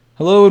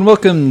Hello and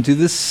welcome to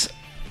this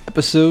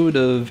episode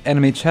of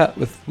Anime Chat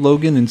with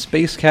Logan and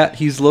Space Cat.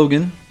 He's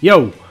Logan.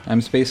 Yo! I'm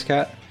Space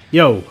Cat.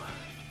 Yo!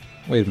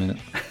 Wait a minute.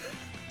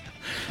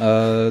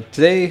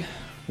 Today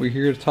we're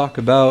here to talk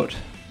about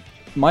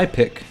my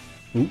pick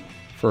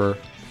for our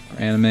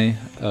anime.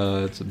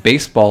 It's a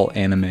baseball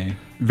anime.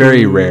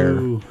 Very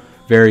rare.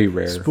 Very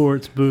rare.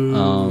 Sports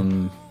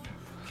boo.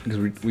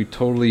 Because we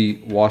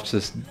totally watched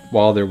this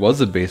while there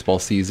was a baseball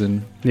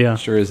season. Yeah.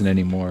 Sure isn't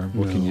anymore.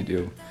 What can you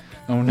do?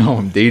 Oh no,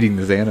 I'm dating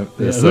this anime.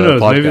 Who knows?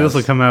 Podcast. Maybe this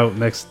will come out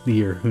next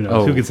year. Who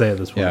knows? Who can say at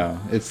this point? Yeah,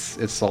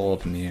 it's all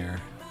up in the air.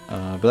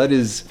 But that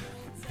is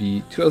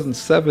the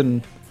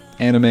 2007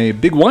 anime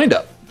Big Wind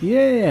Up.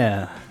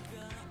 Yeah.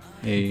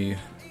 A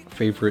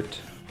favorite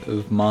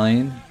of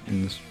mine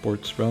in the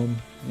sports realm.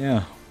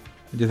 Yeah.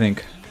 What do you think?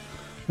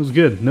 It was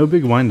good. No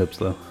big wind-ups,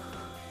 though.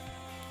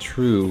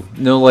 True.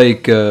 No,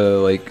 like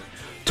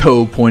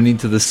toe pointing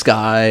to the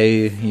sky,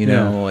 you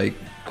know, like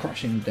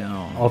crushing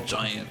down. All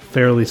giant.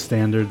 Fairly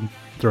standard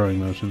throwing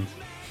motions.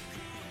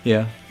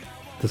 Yeah.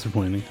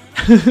 Disappointing.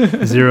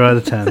 0 out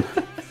of 10.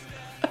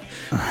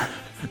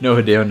 No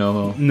Hideo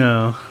Nomo.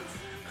 No.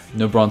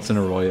 No Bronson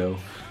Arroyo.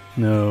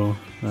 No.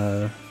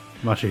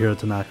 Masahiro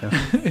Tanaka.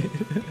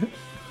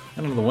 I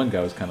don't know, the one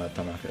guy was kind of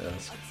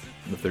Tanaka-esque.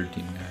 The third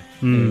team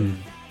guy.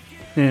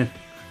 Yeah.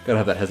 Gotta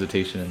have that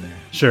hesitation in there.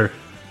 Sure.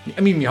 I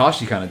mean,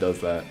 Mihashi kind of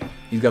does that.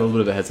 He's got a little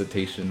bit of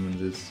hesitation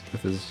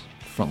with his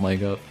front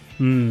leg up.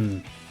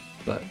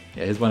 But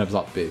yeah, his wind-up's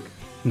not big.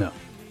 No.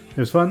 It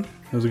was fun.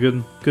 It was a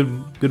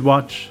good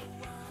watch.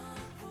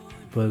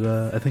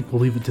 But I think we'll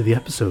leave it to the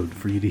episode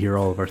for you to hear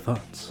all of our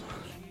thoughts.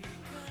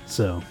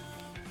 So,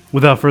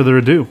 without further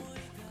ado,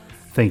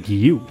 thank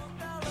you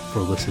for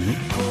listening.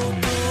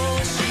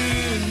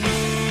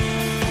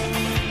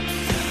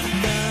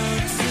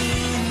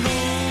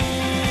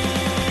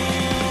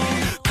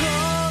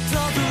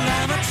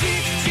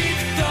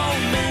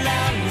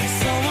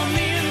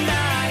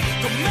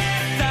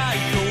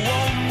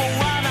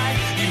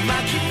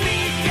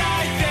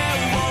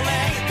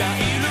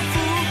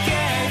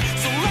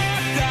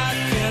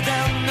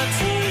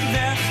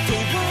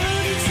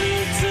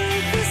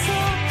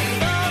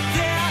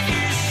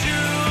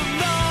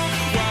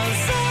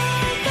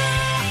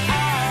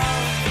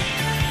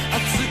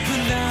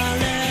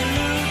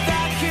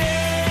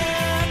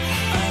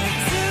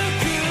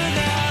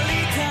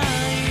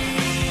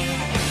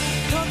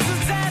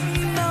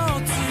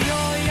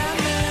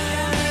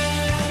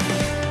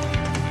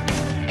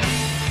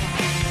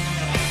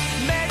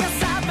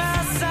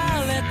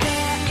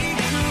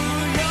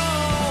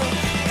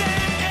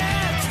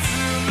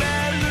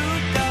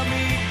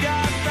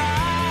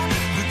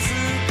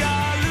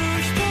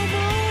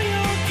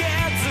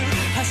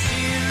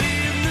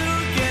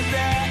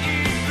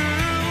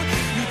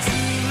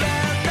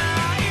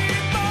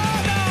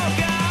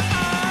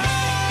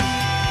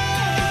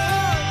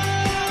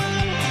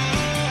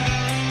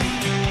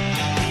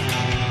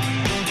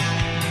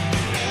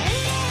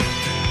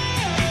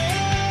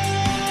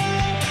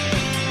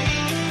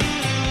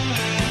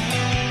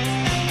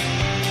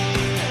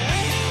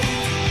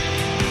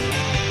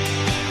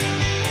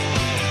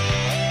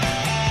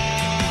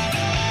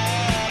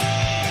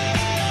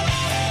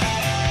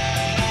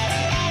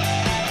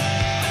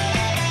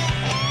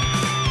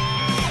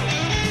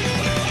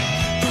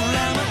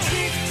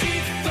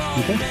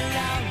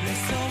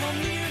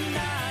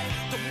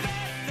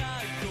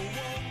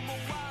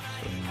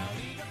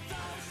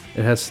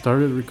 It has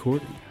started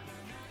recording.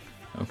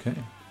 Okay.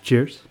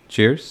 Cheers.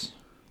 Cheers.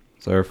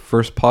 It's our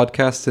first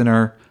podcast in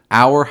our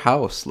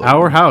house. Logan.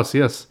 Our house,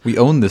 yes. We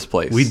own this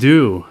place. We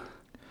do.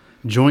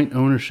 Joint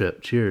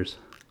ownership. Cheers.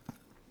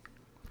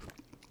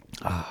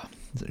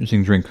 It's an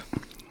interesting drink.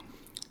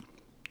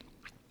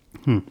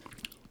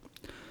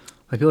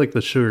 I feel like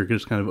the sugar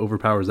just kind of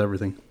overpowers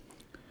everything.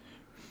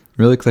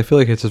 Really? Because I feel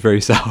like it's just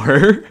very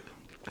sour.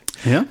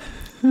 Yeah?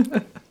 It's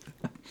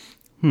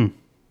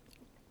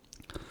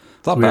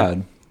not Weird.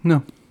 bad.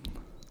 No.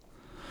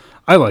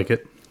 I like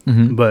it,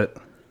 but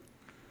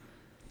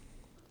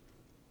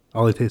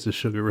all I taste is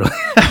sugar, really.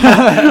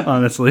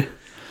 Honestly.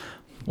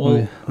 Well,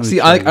 let me see,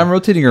 try I'm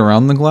rotating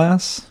around the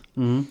glass.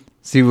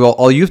 See, well,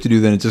 all you have to do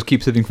then is just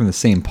keep sipping from the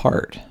same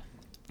part.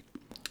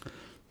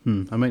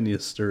 I might need to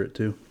stir it,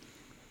 too.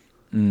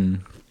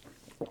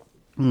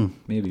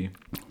 Maybe.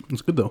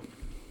 It's good, though.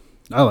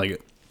 I like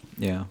it.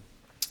 Yeah.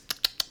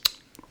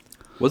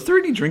 Was there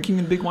any drinking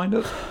in Big Wind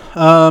Up?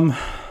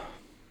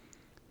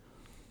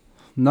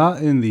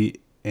 Not in the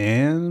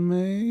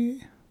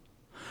anime.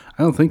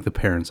 I don't think the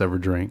parents ever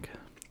drank.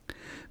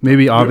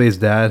 Maybe Abe's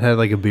dad had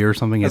like a beer or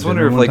something. I just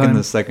wonder if, like, in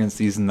the second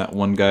season, that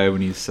one guy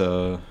when he's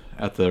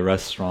at the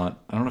restaurant,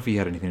 I don't know if he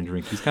had anything to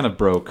drink. He's kind of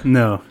broke.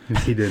 No,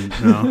 he didn't.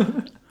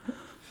 No.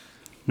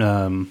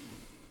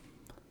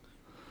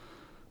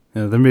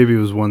 Yeah, there maybe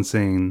was one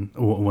scene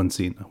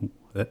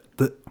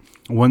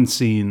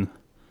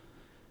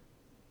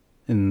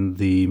in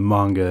the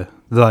manga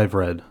that I've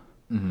read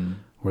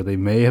where they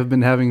may have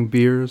been having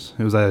beers.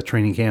 It was at a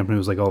training camp and it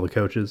was like all the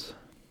coaches.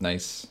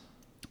 Nice.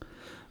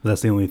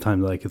 That's the only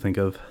time that I could think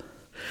of.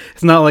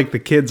 It's not like the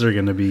kids are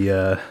gonna be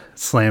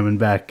slamming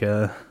back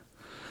If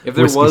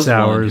there whiskey was one,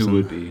 sours who and-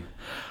 would be?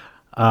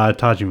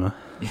 Tajima.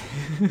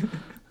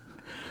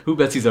 Who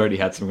bets he's already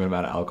had some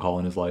amount of alcohol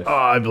in his life? Oh,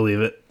 I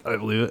believe it. You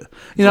know,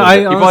 Well, I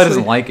he probably honestly-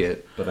 doesn't like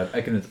it, but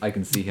I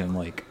can see him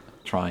like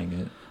trying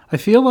it. I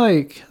feel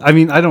like, I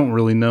mean, I don't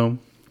really know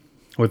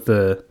what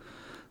the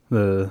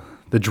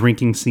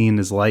drinking scene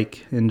is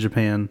like in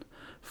Japan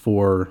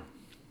for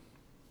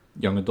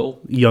Young adult,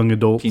 young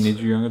adults.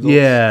 teenager, young adults.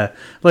 Yeah,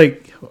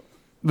 like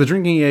the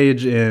drinking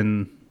age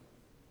in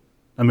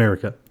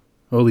America,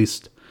 or at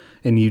least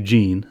in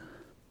Eugene,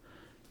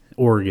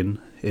 Oregon,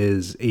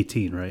 is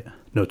 18, right?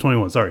 No,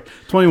 21. Sorry,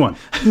 21.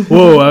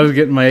 Whoa, I was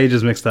getting my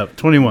ages mixed up.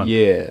 21.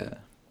 Yeah,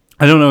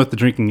 I don't know what the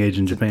drinking age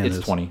in Japan it's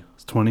is. 20.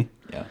 It's 20.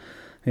 Yeah,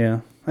 Yeah.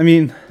 I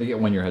mean, they get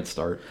 1 year head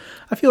start.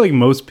 I feel like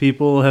most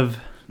people have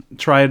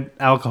tried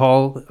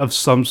alcohol of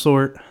some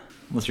sort,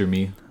 Unless you're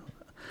me,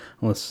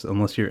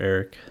 unless you're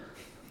Eric.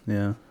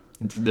 Yeah.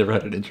 it's never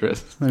had an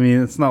interest. I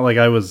mean, it's not like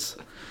I was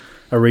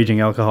a raging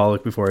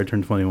alcoholic before I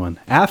turned 21.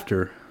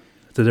 After,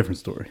 it's a different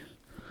story.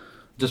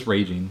 Just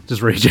raging.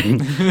 Just raging.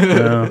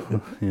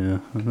 Yeah.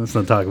 Let's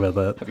not talk about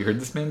that. Have you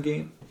heard this man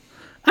game?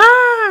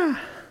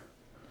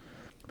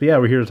 But yeah,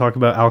 we're here to talk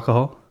about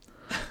alcohol.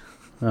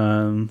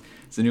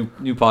 It's a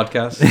new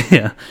podcast.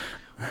 Yeah.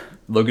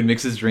 Logan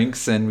mixes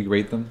drinks and we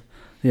rate them.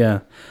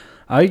 Yeah.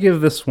 I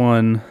give this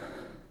one...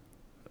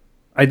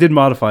 I did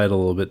modify it a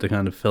little bit to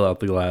kind of fill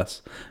out the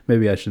glass.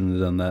 Maybe I shouldn't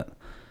have done that.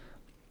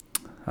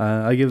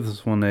 I give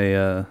this one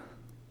a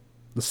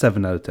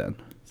 7 out of 10.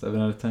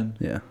 7 out of 10.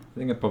 Yeah. I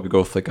think I'd probably go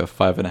with like a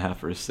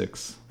 5.5 or a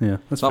 6. Yeah.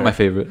 That's It's not fair. my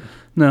favorite,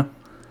 No.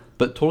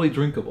 but totally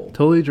drinkable.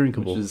 Totally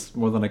drinkable. Which is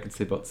more than I could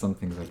say about some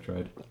things I've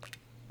tried.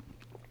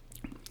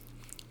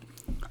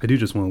 I do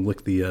just want to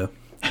lick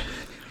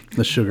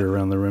the sugar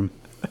around the rim.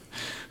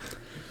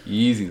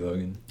 Easy,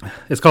 Logan.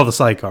 It's called the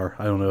sidecar.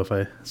 I don't know if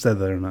I said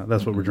that or not.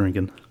 That's what we're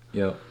drinking.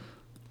 Yep.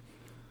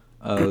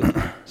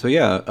 So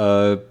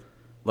yeah,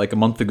 like a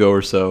month ago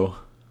or so,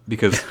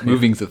 because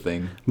moving's a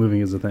thing,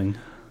 Moving is a thing.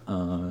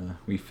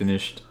 we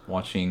finished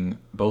watching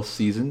both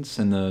seasons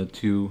and the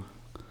 2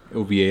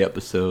 OVA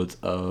episodes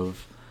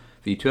of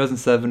the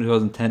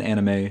 2007-2010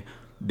 anime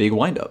Big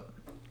Wind Up.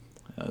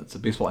 It's a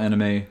baseball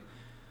anime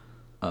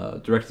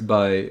directed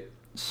by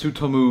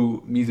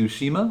Tsutomu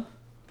Mizushima,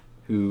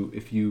 who,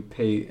 if you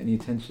pay any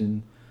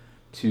attention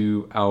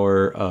to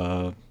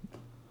our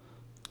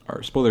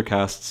spoiler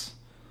casts,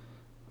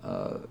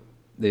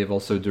 they have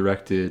also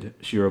directed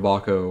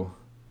Shirobako,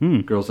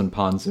 Girls in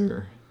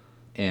Panzer,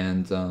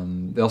 and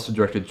they also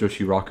directed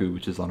Joshiraku,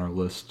 which is on our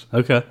list.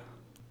 Okay.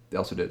 They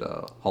also did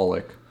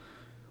Holic,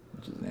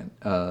 which is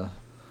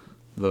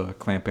the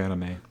clamp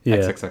anime, Yeah.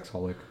 XXX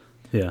Holic,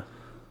 Yeah.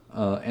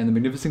 and the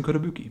Magnificent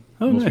Kotobuki,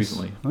 Oh, most nice.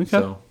 recently. Okay.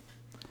 So,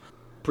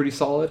 pretty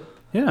solid.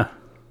 Yeah.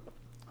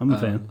 I'm a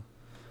fan.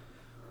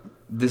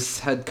 This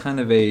had kind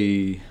of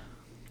a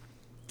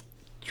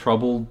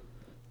troubled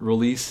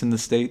release in the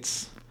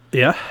States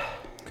Yeah.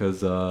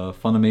 because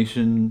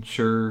Funimation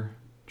sure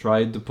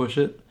tried to push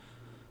it,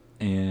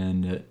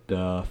 and it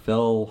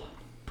fell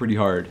pretty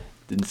hard.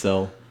 Didn't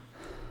sell.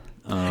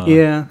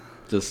 Yeah.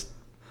 Just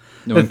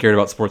no one cared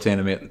about sports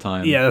anime at the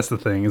time. Yeah, that's the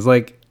thing. Is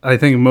like I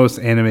think most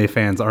anime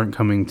fans aren't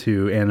coming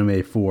to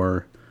anime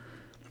for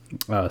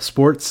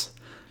sports.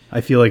 I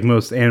feel like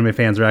most anime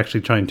fans are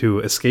actually trying to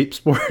escape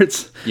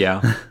sports.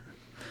 Yeah.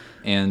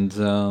 And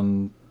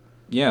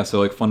so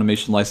like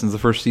Funimation licensed the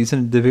first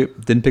season,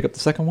 didn't pick up the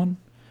second one,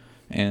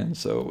 and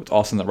so it's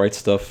awesome that Right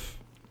Stuff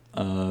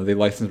they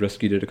licensed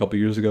Rescued it a couple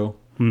years ago.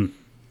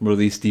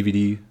 Released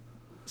DVD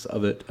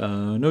of it,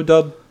 no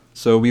dub.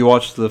 So we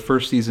watched the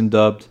first season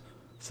dubbed,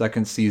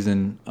 second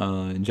season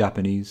in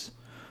Japanese,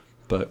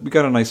 but we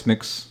got a nice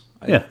mix.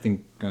 I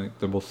think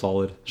they're both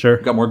solid. Sure.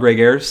 We got more Greg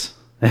Ayres,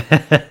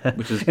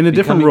 which is In a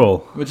different role.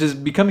 which is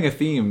becoming a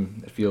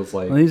theme. It feels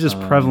like Well, he's just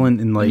prevalent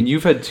in, like- I mean,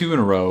 you've had 2 in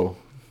a row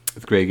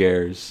with Greg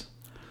Ayres,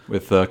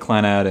 with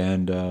Clanad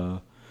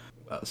and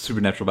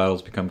Supernatural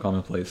Battles Become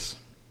Commonplace.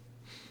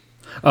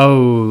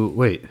 Oh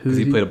wait, who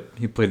Because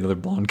he played another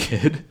blonde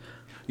kid.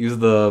 He was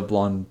the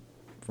blonde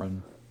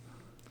friend,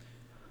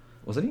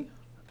 wasn't he?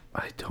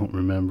 I don't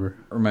remember.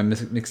 Or am I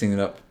mixing it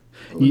up?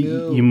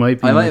 You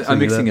might be. I'm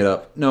mixing it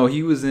up. No,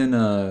 he was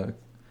in.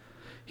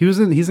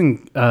 He's in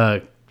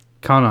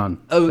Kanon.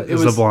 Oh, it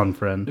as was a blonde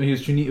friend. It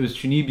was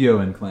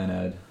Chunibyo and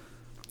Clanad.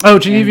 Oh,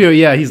 Chinibyo. And-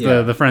 Yeah, he's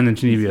yeah. the friend in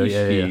Chinibyo. He's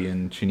Yeah, yeah. Ishii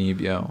and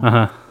Chunibyo. Uh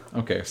huh.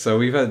 Okay, so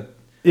we've had.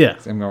 Yeah.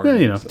 I'm Yeah,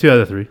 already- you know, so- 2 out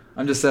of 3.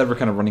 I'm just sad we're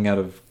kind of running out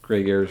of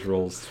Greg Ayres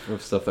roles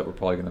of stuff that we're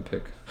probably gonna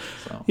pick.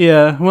 So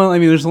Yeah. Well, I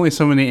mean, there's only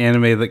so many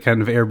anime that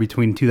kind of air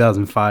between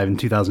 2005 and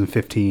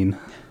 2015.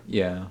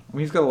 yeah, I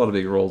mean he's got a lot of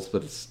big roles,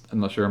 but I'm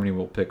not sure how many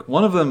we'll pick.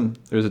 One of them,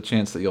 there's a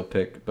chance that you'll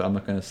pick, but I'm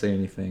not gonna say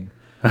anything.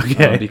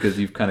 Okay. Because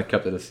you've kind of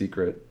kept it a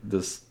secret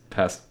this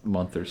past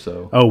month or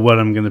so. Oh, what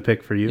I'm gonna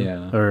pick for you?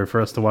 Yeah. Or for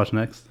us to watch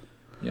next?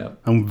 Yeah.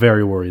 I'm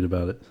very worried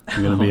about it.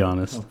 I'm gonna be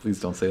honest. Oh, please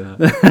don't say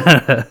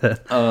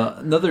that.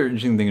 Another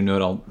interesting thing to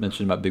note I'll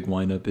mention about Big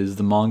Windup is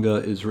the manga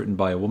is written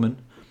by a woman,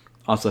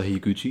 Asahi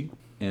Higuchi,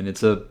 and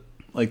it's the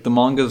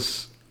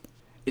manga's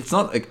it's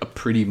not like a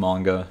pretty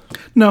manga,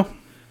 No,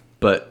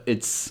 but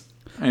it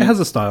has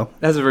a style.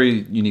 it has a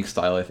very unique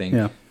style, I think.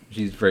 Yeah.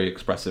 She's very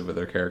expressive with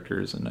her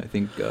characters, and I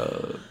think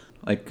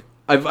like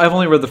I've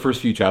only read the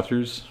first few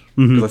chapters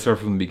because I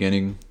started from the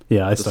beginning.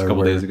 Yeah, I just started a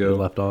couple where days ago. it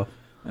left off.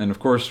 And of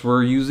course,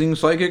 we're using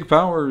psychic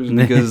powers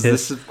because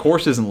this, of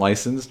course, isn't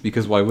licensed.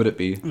 Because why would it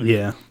be?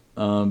 Yeah.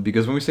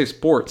 Because when we say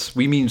sports,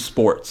 we mean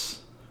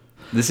sports.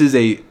 This is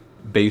a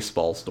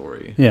baseball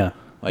story. Yeah.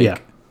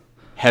 Like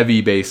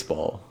heavy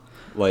baseball,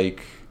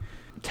 like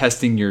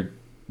testing your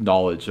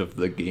knowledge of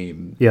the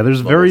game. Yeah,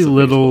 there's very levels of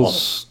little baseball.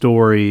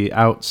 story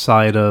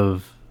outside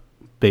of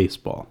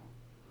baseball.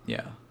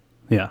 Yeah,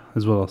 Yeah,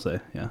 is what I'll say.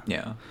 Yeah.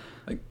 yeah.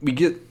 Like we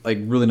get like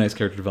really nice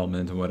character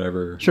development and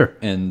whatever, Sure.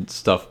 and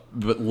stuff,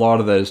 but a lot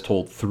of that is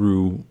told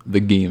through the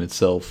game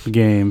itself. The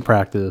game,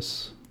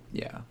 practice.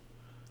 Yeah.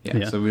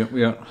 Yeah. So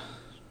we don't.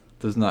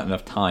 There's not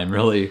enough time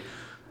really,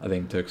 I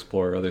think, to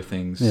explore other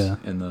things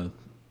in the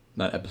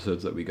not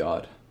episodes that we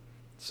got.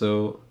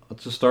 So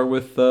let's just start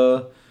with.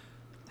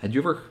 Had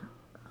you ever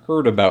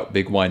heard about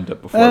Big Wind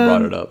Up before I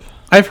brought it up?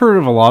 I've heard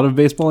of a lot of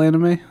baseball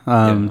anime,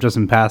 Yeah. just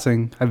in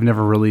passing. I've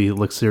never really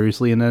looked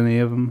seriously into any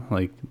of them,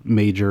 like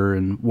Major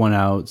and One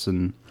Outs,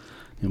 and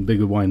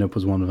Big Wind Up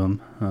was one of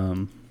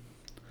them.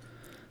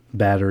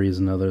 Battery is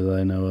another that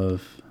I know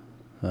of.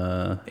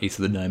 Ace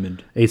of the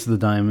Diamond. Ace of the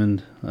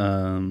Diamond,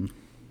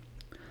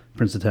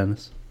 Prince of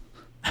Tennis.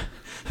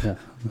 Yeah,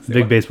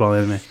 big baseball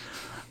anime.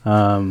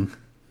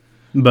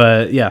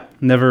 But yeah,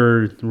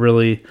 never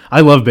really.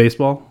 I love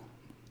baseball.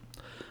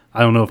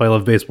 I don't know if I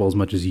love baseball as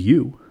much as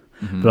you,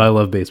 but I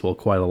love baseball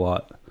quite a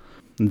lot.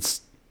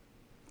 It's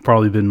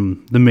probably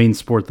been the main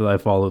sport that I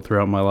followed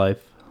throughout my life.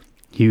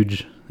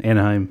 Huge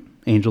Anaheim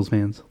Angels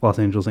fans, Los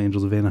Angeles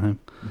Angels of Anaheim,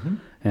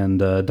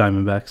 and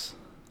Diamondbacks.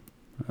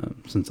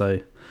 Since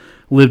I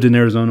lived in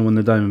Arizona when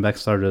the Diamondbacks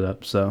started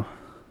up, so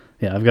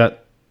yeah, I've got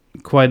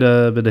quite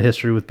a bit of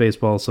history with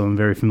baseball, so I'm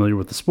very familiar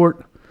with the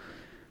sport.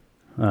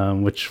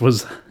 Which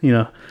was,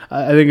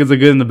 I think it's a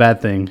good and the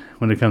bad thing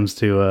when it comes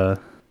to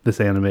this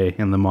anime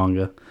and the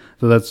manga.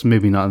 So that's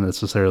maybe not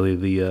necessarily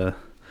the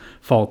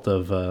fault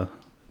of the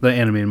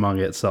anime and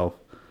manga itself.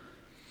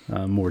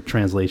 More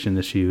translation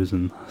issues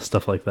and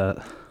stuff like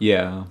that.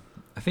 Yeah,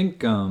 I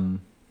think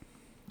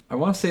I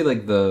want to say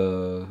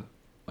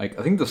I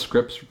think the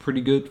scripts are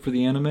pretty good for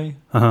the anime.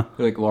 Uh-huh.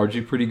 They're like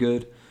largely pretty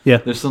good. Yeah.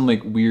 There's some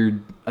like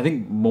weird. I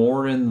think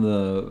more in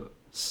the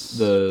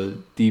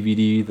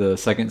DVD, the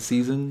second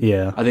season.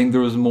 Yeah. I think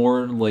there was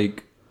more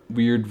like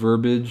weird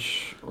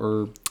verbiage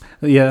or.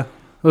 Yeah.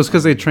 It was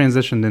because they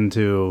transitioned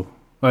into.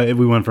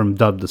 We went from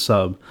dub to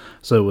sub,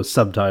 so it was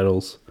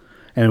subtitles,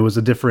 and it was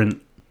a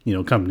different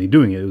company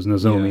doing it. It was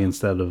Nozomi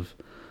instead of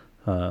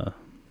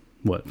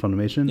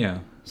Funimation. Yeah.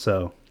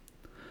 So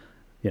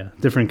yeah,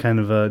 different kind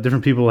of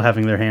different people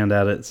having their hand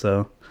at it,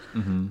 so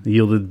it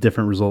yielded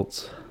different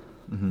results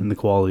in the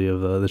quality of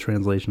the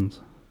translations.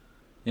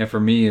 Yeah, for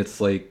me, it's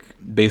like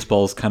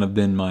baseball's kind of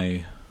been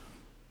my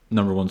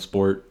number one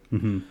sport.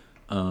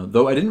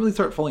 Though I didn't really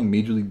start following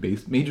Major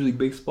League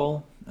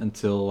Baseball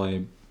until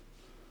I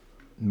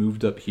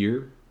moved up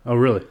here. Oh,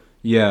 really?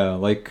 Yeah,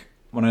 like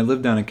when I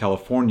lived down in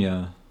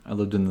California, I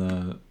lived in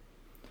the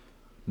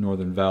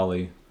Northern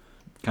Valley,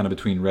 kind of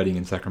between Redding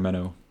and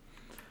Sacramento.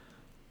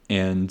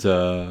 And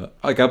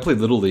I played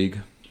Little League,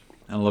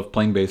 and I loved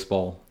playing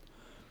baseball.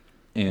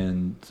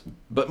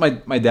 But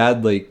my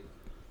dad, like,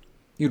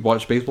 he'd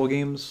watch baseball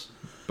games,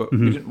 but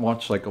we didn't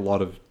watch like a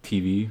lot of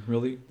TV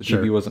really. The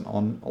Sure. TV wasn't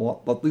on a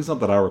lot, at least not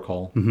that I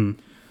recall.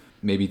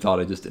 Maybe thought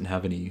I just didn't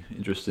have any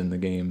interest in the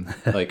game,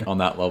 like on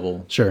that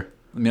level. Sure.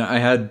 I mean, I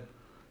had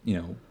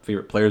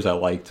favorite players I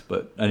liked,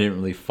 but I didn't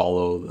really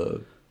follow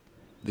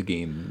the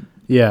game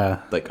Yeah.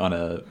 like on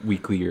a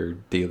weekly or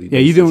daily basis. Yeah,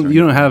 you don't or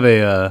anything. have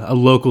a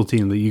local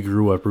team that you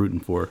grew up rooting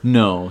for.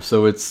 No,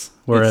 so it's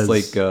Whereas-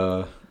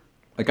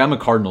 like I'm a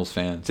Cardinals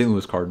fan, St.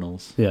 Louis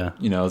Cardinals. Yeah.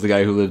 I was a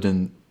guy who lived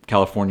in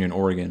California and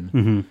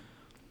Oregon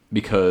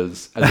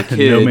because as a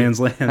kid, No man's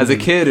land. As a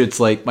kid, it's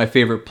like my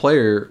favorite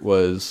player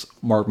was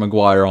Mark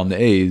McGwire on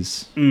the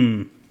A's,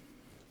 and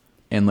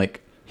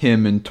like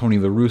him and Tony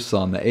La Russa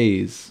on the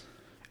A's,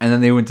 and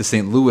then they went to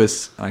St.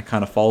 Louis, and I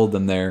kind of followed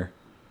them there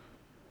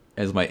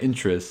as my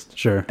interest.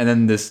 Sure. And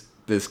then this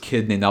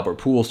kid named Albert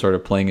Poole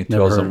started playing in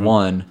Never heard of him.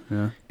 2001,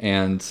 Yeah.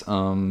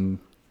 and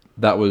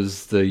that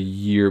was the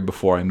year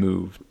before I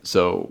moved.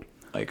 So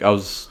like I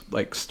was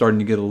like starting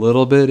to get a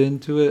little bit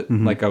into it.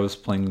 Like I was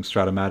playing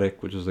Stratomatic,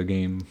 which is a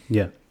game.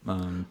 Yeah. A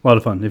lot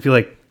of fun. If you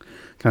like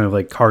kind of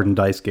like card and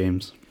dice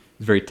games.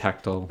 It's very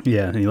tactile.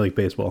 Yeah, and you like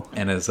baseball.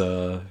 And as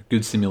a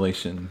good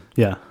simulation.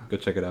 Yeah. Go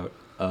check it out.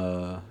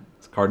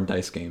 It's a card and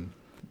dice game.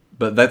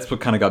 But that's what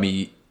kind of got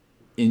me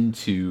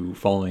into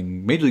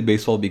following Major League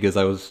Baseball because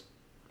I was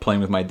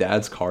playing with my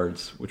dad's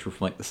cards, which were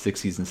from like the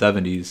 60s and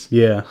 70s.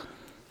 Yeah.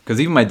 Because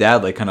even my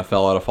dad like kind of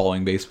fell out of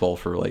following baseball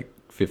for like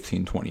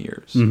 15, 20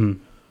 years.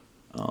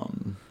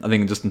 I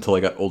think just until I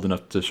got old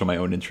enough to show my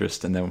own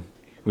interest, and then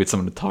we had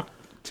someone to talk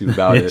to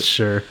about it.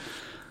 Sure.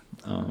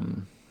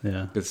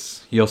 Yeah.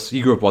 Because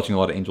he grew up watching a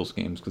lot of Angels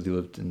games because he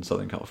lived in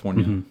Southern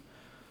California.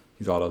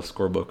 these auto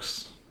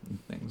scorebooks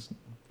and things.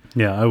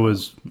 Yeah, I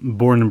was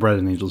born and bred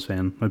an Angels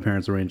fan. My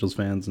parents were Angels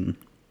fans and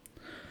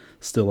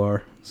still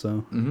are.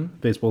 So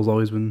baseball's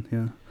always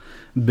been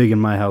big in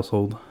my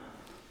household.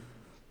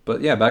 But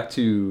yeah, back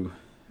to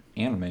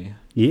anime.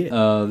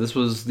 Yeah. This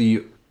was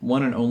the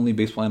one and only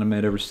baseball anime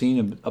I'd ever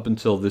seen up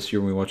until this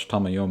year when we watched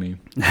Tamayomi.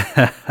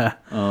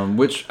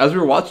 Which, as we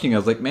were watching, I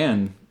was like,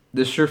 man,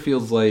 this sure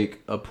feels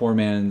like a poor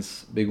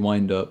man's Big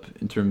Wind-Up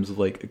in terms of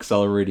like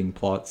accelerating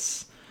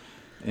plots,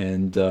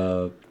 and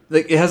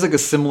like it has like a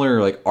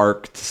similar like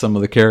arc to some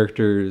of the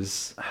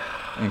characters,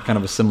 and kind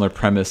of a similar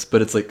premise,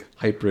 but it's like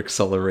hyper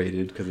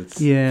accelerated because it's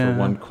for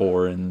one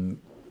core and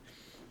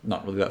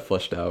not really that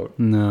fleshed out.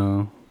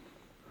 No.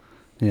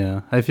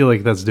 Yeah, I feel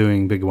like that's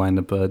doing Big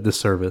Wind-Up a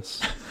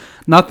disservice.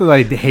 Not that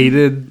I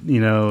hated,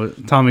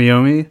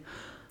 Tamayomi,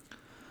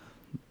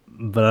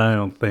 but I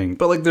don't think.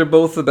 But like they're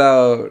both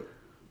about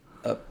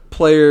a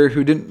player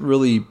who didn't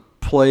really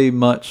play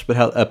much, but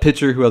had a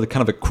pitcher who had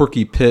kind of a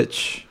quirky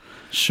pitch.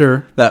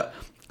 Sure.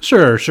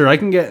 Sure. I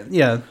can get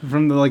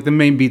from the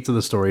main beats of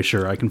the story.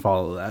 Sure, I can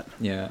follow that.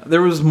 Yeah,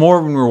 there was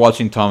more when we were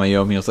watching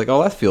Tamayomi. I was like,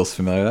 oh, that feels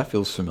familiar.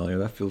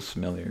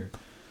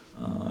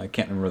 I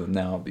can't remember them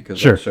now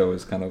because that show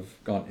has kind of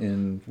gone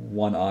in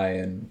one eye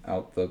and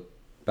out the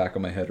back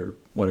of my head or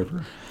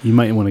whatever. You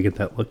might want to get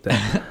that looked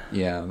at.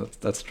 Yeah,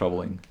 that's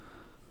troubling.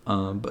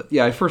 But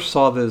yeah, I first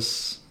saw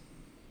this.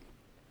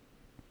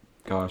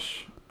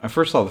 Gosh, I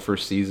first saw the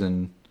first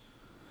season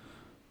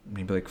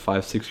maybe like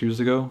 5-6 years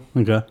ago.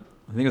 Okay.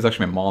 I think it was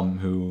actually my mom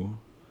who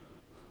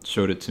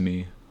showed it to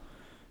me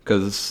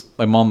because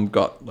my mom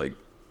got like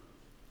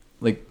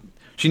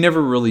she never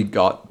really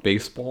got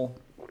baseball,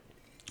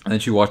 and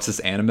then she watched this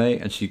anime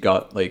and she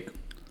got like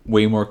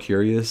way more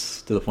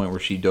curious to the point where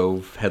she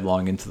dove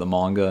headlong into the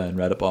manga and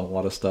read up on a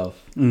lot of stuff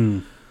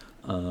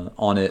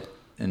on it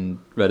and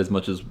read as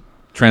much as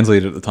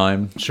translated at the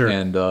time. Sure.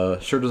 And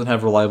sure doesn't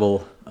have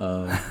reliable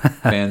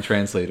fan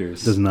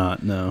translators. Does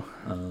not, no.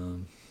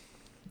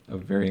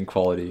 Of varying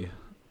quality.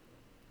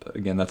 But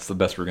again, that's the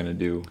best we're going to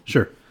do.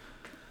 Sure.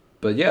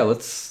 But yeah,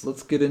 let's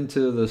get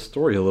into the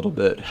story a little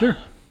bit. Sure.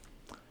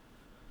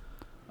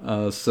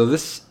 So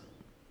this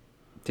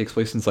takes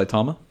place in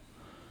Saitama.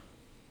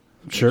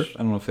 Sure. I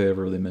don't know if they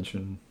ever really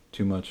mentioned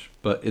too much,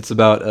 but it's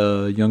about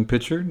a young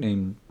pitcher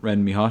named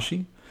Ren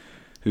Mihashi,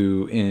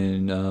 who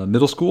in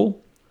middle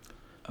school,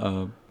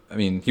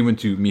 he went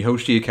to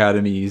Mihoshi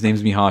Academy. His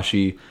name's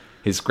Mihashi.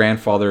 His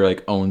grandfather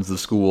owns the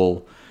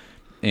school,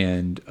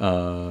 and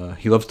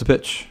he loves to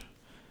pitch.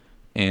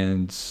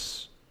 And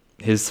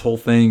his whole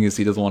thing is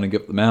he doesn't want to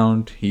give up the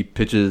mound. He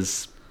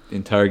pitches the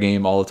entire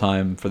game all the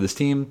time for this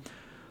team,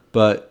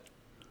 but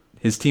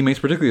his teammates,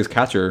 particularly his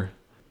catcher,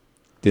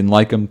 didn't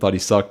like him, thought he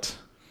sucked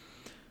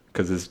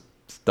because his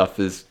stuff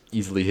is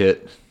easily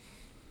hit.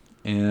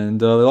 And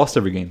they lost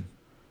every game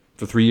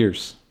for 3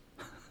 years.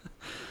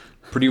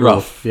 Pretty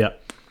rough. Yeah.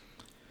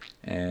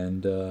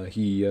 And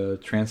he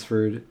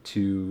transferred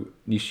to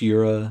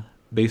Nishiura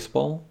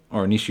Baseball,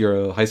 or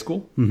Nishiura High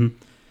School,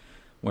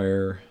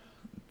 where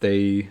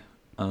they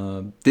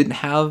didn't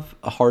have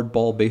a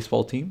hardball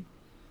baseball team,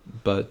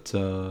 but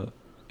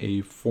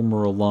a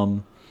former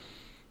alum,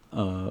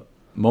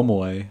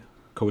 Momoe,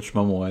 Coach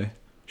Momoe,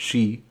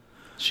 she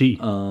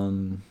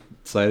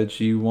decided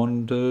she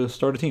wanted to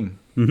start a team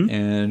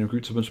and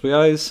recruits a bunch of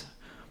guys,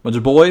 bunch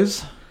of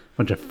boys,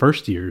 bunch of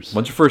first years.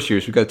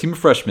 We got a team of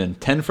freshmen,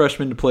 10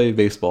 freshmen to play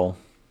baseball.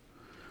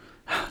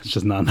 It's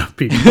just not enough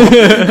people.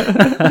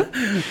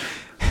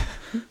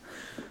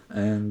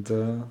 And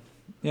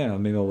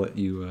maybe I'll let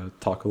you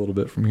talk a little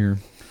bit from here.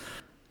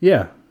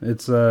 Yeah,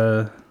 it's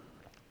I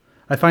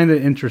find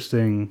it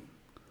interesting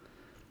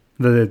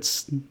that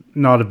it's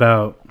not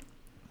about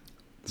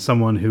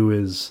someone who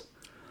is,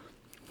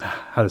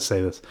 how to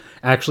say this,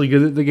 actually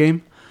good at the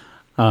game.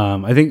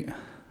 I think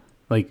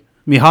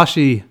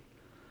Mihashi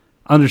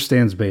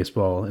understands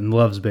baseball and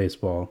loves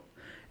baseball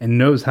and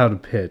knows how to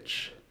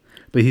pitch,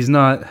 but he's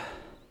not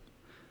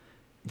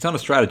a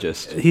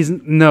strategist. He's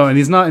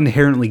not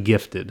inherently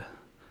gifted.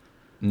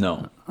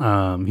 No.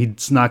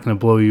 He's not going to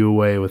blow you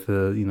away with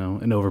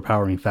an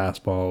overpowering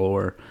fastball,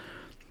 or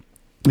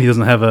he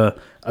doesn't have a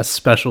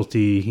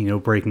specialty,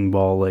 breaking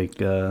ball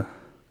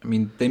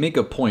they make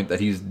a point that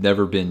he's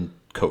never been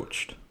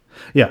coached.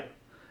 Yeah.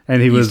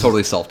 And he's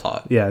totally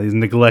self-taught. Yeah, he's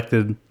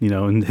neglected,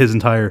 in his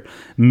entire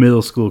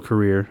middle school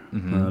career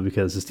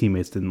because his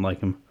teammates didn't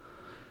like him.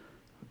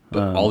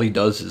 But all he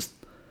does is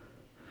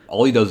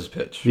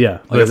pitch. Yeah,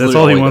 that's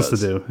all he wants to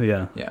do.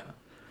 Yeah. Yeah.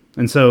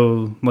 And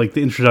so,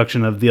 the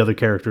introduction of the other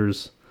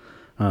characters,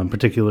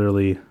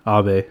 particularly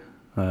Abe,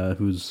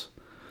 who's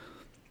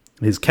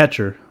his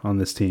catcher on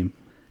this team,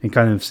 and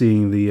kind of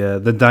seeing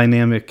the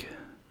dynamic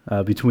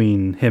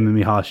between him and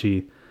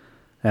Mihashi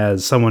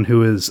as someone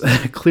who is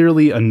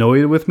clearly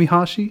annoyed with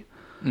Mihashi,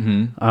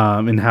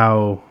 and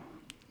how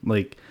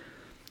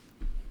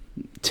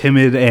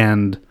timid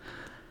and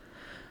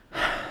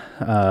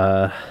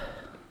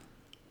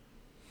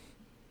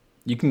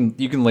You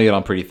can lay it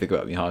on pretty thick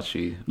about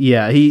Mihashi.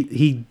 Yeah,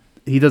 he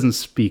doesn't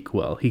speak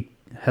well. He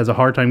has a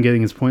hard time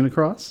getting his point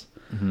across.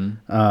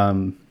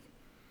 And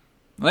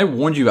I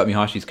warned you about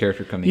Mihashi's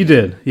character coming. You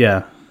did,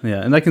 yeah.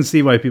 And I can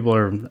see why people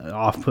are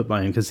off put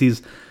by him because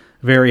he's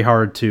very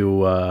hard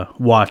to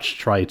watch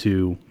try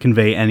to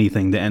convey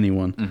anything to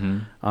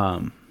anyone.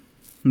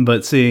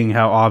 But seeing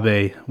how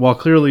Abe, while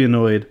clearly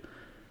annoyed,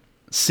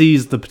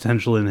 sees the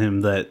potential in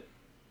him that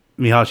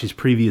Mihashi's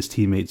previous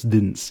teammates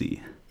didn't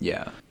see.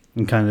 Yeah.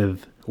 And kind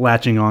of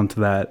latching on to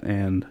that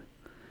and,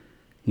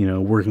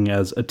 working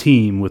as a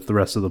team with the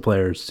rest of the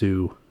players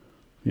to,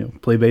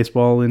 play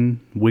baseball and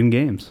win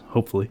games,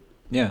 hopefully.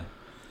 Yeah.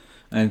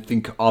 I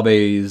think Abe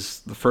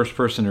is the first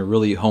person to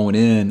really hone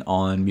in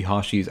on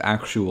Mihashi's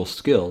actual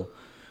skill,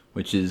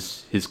 which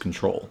is his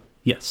control.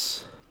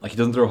 Yes. Like, he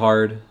doesn't throw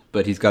hard,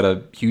 but he's got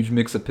a huge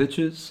mix of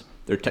pitches.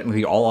 They're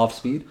technically all off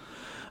speed.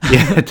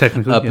 Yeah,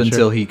 technically. Up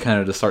until he kind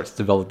of just starts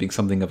developing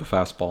something of a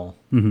fastball,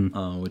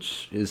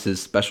 which is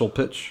his special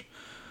pitch.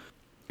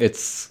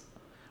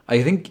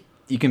 I think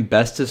you can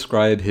best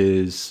describe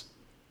his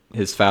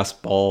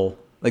fastball.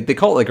 Like, they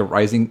call it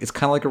it's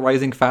kind of like a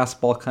rising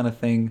fastball kind of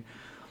thing.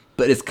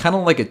 But it's kind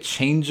of like a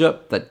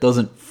changeup that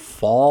doesn't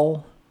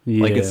fall.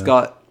 Yeah. Like, it's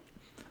got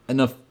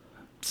enough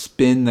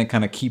spin that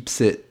kind of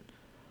keeps it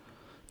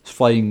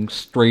flying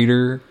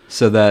straighter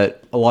so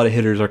that a lot of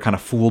hitters are kind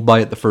of fooled by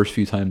it the first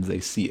few times they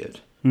see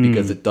it.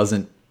 Because it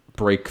doesn't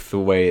break the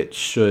way it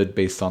should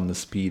based on the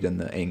speed and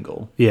the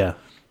angle. Yeah.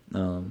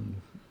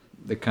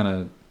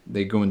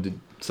 They go into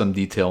some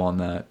detail on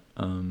that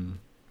in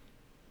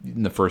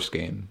the first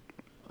game.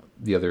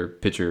 The other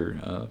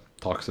pitcher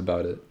talks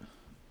about it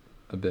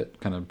a bit,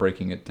 kind of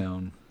breaking it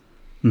down.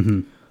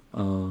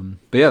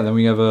 But yeah, then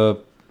we have I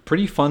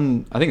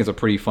think it's a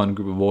pretty fun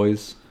group of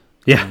boys.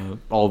 Yeah.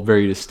 All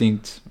very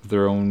distinct, with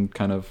their own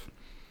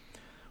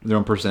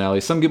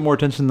personalities. Some get more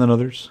attention than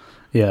others.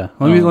 Yeah.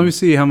 Let me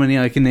see how many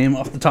I can name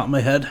off the top of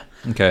my head.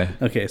 Okay.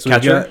 So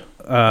catcher.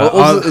 We got,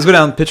 let's go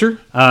down.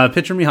 Pitcher.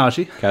 Pitcher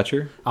Mihashi.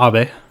 Catcher.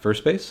 Abe.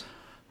 First base.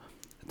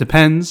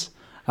 Depends.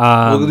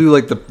 We'll do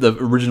like the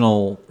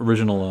original.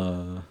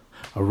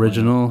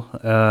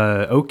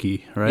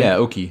 Oki, right? Yeah,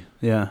 Oki.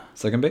 Yeah.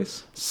 Second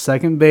base.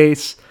 Second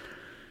base.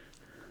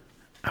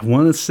 I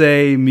want to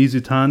say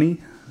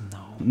Mizutani.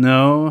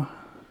 No.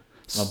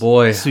 My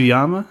boy.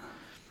 Suyama.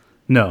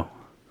 No.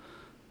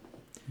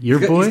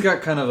 He's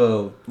got kind of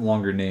a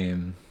longer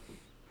name.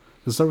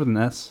 Does it start with an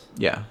S?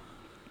 Yeah.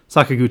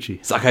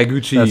 Sakaguchi.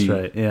 That's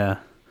right, yeah.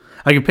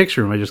 I can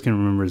picture him, I just can't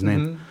remember his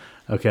name.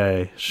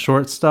 Okay,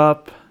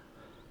 shortstop.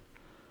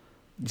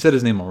 You said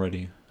his name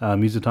already.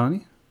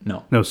 Mizutani?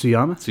 No,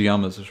 Suyama?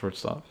 Suyama's the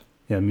shortstop.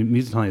 Yeah,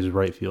 Mizutani is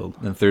right field.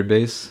 And third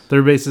base?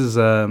 Third base is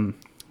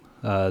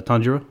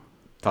Tanjiro?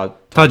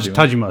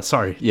 Tajima,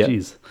 sorry. Yeah.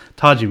 Jeez.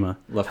 Tajima.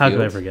 Left How field.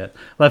 could I forget?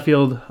 Left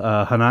field,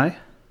 Hanai?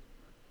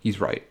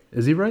 He's right.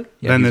 Is he right?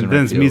 Yeah, then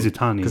it's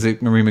Mizutani. Because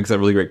remember he makes that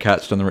really great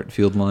catch down the right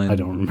field line. I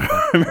don't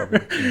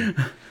remember.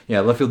 Yeah,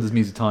 left field is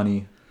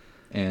Mizutani.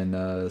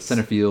 And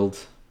center field.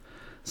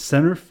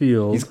 Center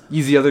field.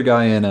 He's the other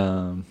guy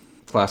in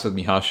class with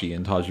Mihashi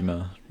and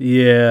Tajima.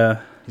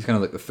 Yeah. He's kind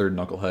of like the third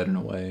knucklehead in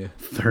a way.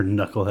 Third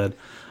knucklehead.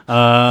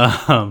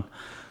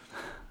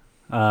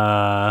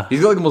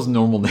 He's got like the most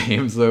normal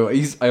names though.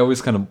 I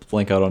always kind of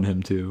blank out on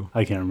him too.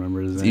 I can't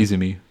remember his name.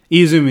 Izumi.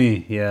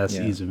 Izumi. Yes,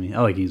 Yeah. Izumi.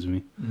 I like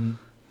Izumi.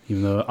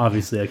 Even though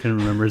obviously I couldn't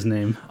remember his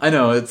name. I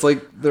know, it's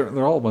like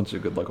they're all a bunch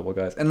of good likable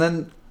guys. And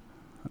then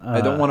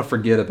I don't want to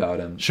forget about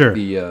him. Sure.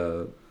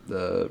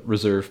 The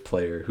reserve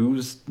player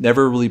who's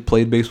never really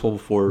played baseball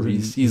before.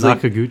 He's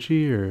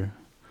Nakaguchi or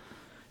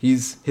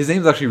his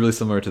name's actually really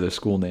similar to their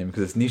school name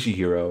because it's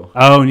Nishihiro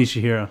oh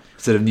Nishihiro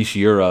instead of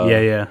Nishiura.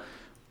 yeah.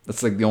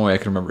 That's like the only way I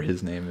can remember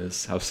his name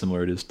is how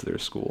similar it is to their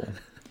school.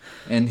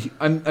 And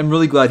I'm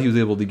really glad he was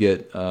able to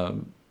get a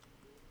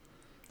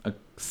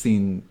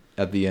scene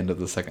at the end of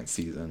the second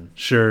season.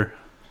 Sure.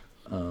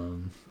 I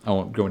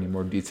won't go any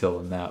more detail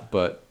than that,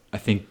 but I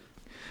think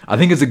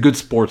it's a good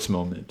sports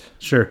moment.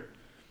 Sure.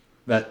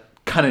 That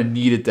kind of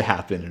needed to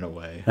happen in a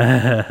way.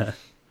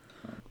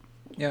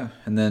 Yeah,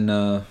 and then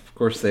of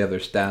course they have their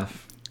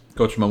staff,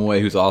 Coach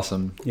Momoe, who's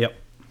awesome. Yep.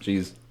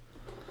 She's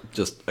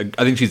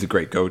I think she's a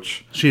great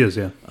coach. She is,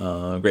 yeah.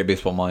 Great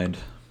baseball mind.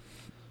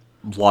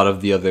 A lot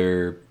of the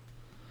other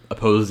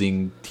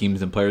opposing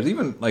teams and players,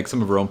 even like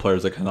some of her own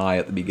players, like Hanai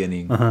at the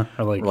beginning, Are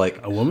were like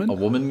a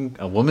woman,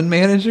 a woman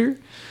manager.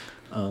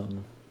 I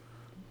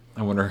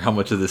wonder how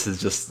much of this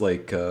is just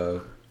like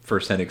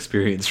first-hand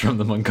experience from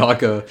the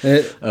mangaka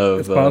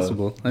it's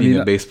possible. Being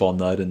a baseball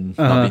nut and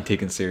not being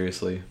taken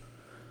seriously.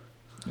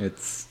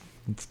 It's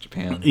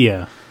Japan.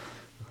 Yeah.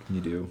 What can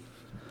you do?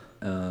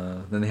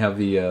 Then they have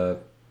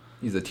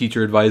he's a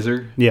teacher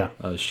advisor. Yeah.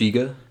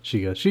 Shiga.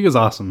 Shiga's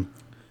awesome.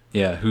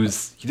 Yeah, he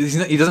doesn't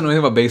know anything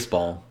about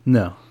baseball.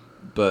 No.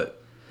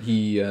 But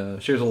he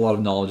shares a lot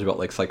of knowledge about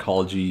like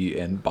psychology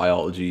and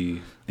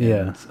biology.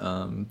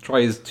 And,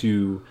 tries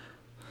to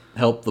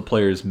help the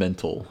players'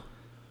 mental.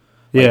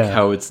 Like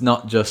how it's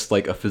not just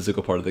like a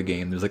physical part of the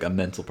game. There's like a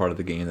mental part of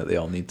the game that they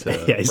all need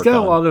to. Yeah, he's got a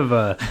lot of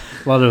I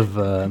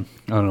don't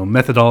know,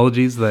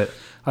 methodologies that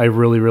I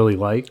really really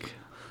like.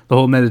 The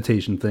whole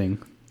meditation thing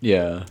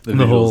Yeah, the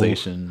The whole-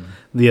 visualization.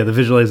 the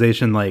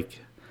visualization, like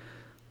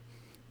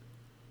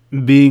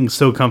being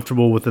so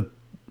comfortable with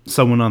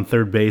someone on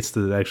third base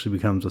that it actually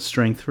becomes a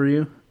strength for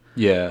you.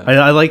 Yeah,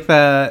 I like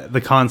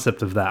the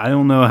concept of that. I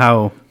don't know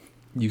how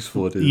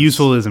useful it is.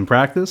 useful it is in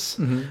practice,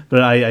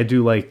 but I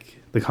do like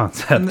the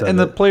concept And, of and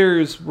the it.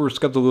 players were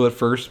skeptical at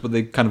first, but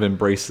they kind of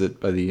embrace it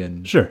by the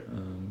end. Sure.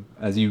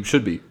 As you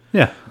should be.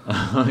 Yeah.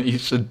 You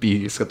should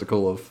be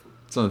skeptical of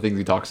some of the things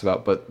he talks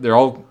about, but they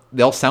all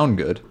sound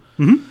good.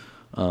 Yeah.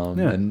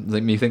 And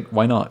make me think,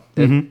 why not?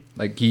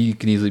 Like he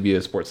can easily be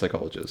a sports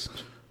psychologist.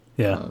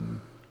 Yeah.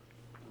 And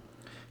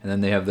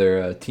then they have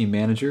their team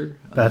manager,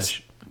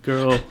 Best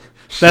girl.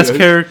 Best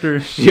character.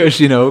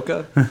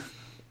 Yoshinoka,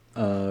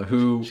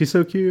 who She's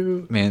so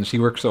cute. man, she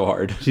works so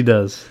hard. She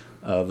does.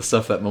 The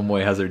stuff that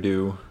Momoe has her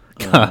do.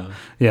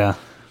 Yeah.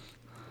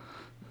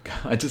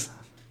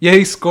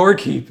 Yay,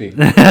 scorekeeping.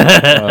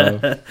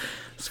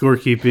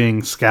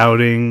 Scorekeeping,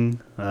 scouting.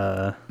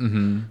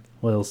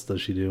 What else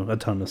does she do? A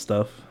ton of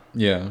stuff.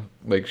 Yeah,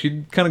 like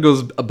she kind of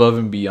goes above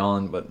and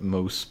beyond what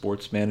most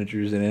sports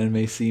managers in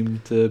anime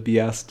seem to be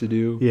asked to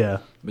do. Yeah.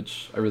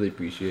 Which I really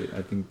appreciate.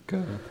 I think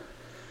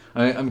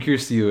I'm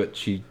curious to see what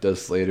she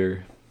does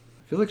later.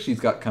 I feel like she's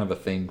got kind of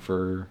a thing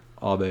for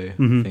Abe.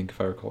 I think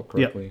if I recall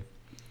correctly.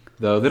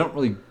 Though they don't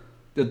really.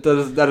 That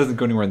doesn't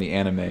go anywhere in the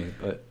anime,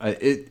 but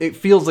it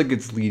feels like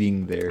it's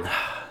leading there.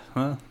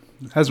 Well,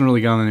 it hasn't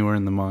really gone anywhere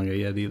in the manga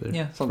yet either.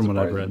 Yeah, from what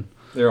I've read.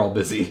 They're all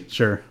busy.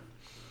 Sure.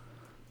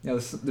 Yeah,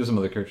 there's some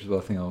other characters, but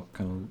I think I'll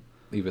kind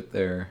of leave it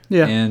there.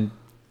 Yeah. And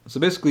so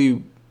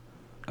basically,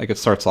 like it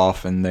starts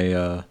off and they,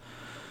 I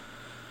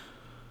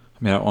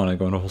don't want to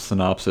go into a whole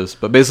synopsis,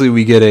 but basically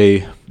we get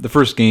the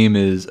first game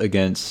is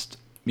against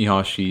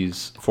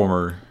Mihashi's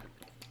former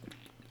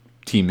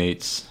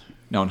teammates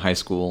now in high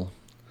school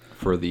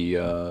for the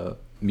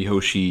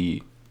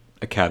Mihoshi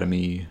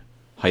Academy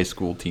high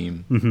school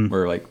team,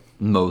 where like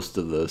most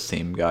of the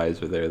same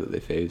guys are there that they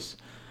face.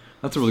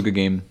 That's a really good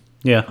game.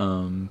 Yeah.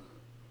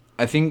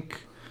 I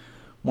think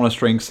one of the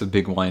strengths of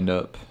Big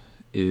Wind-Up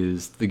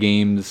is the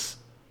games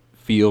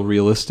feel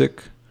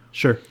realistic.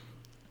 Sure.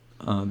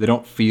 They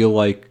don't feel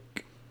like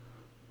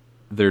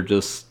they're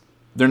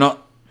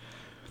not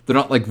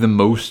like the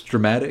most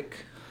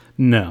dramatic.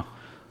 No.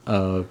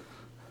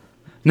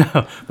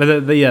 No,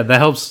 but that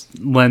helps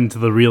lend to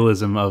the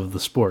realism of the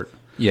sport.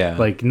 Yeah.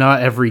 Like,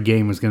 not every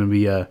game is going to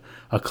be a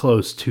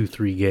close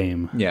 2-3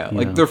 game. Yeah, you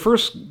like know? their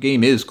first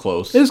game is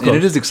close. It is close. And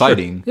it is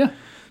exciting. Sure. Yeah.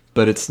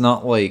 But it's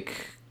not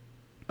like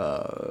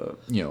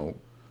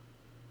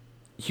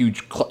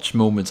huge clutch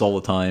moments all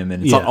the time,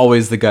 and it's not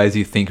always the guys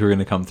you think are going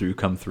to come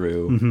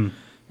through.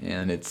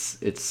 And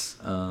it's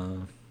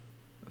fun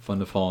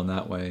to follow in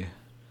that way.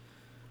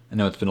 I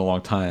know it's been a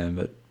long time,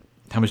 but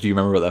how much do you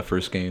remember about that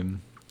first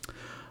game?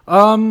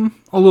 A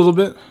little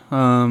bit.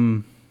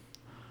 I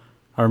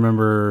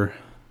remember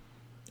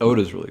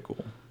Oda's really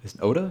cool. Is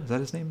that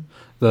his name?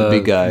 the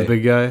big guy. The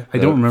big guy. I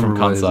don't remember from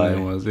what his Kansai.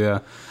 name was. Yeah,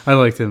 I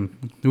liked him.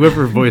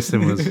 Whoever voiced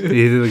him he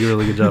did a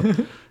really good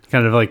job.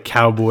 Kind of like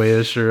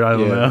cowboyish, or I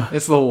don't know.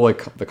 It's the whole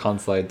like the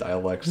Kansai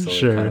dialect, so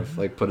Sure. they kind of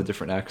like put a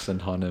different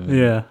accent on him. and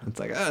Yeah. it's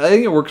like I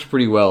think it works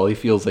pretty well. He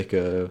feels like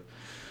a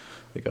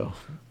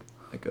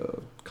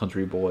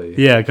country boy.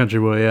 Yeah, country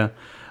boy. Yeah.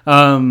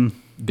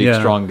 Big yeah.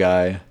 strong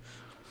guy.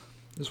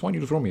 Just want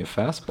you to throw me a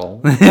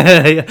fastball.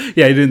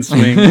 yeah, he didn't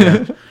swing.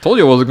 Yeah. Told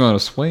you I wasn't going to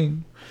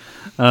swing.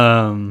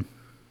 I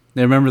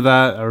remember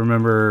that. I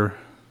remember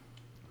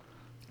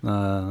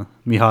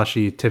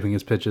Mihashi tipping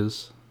his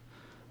pitches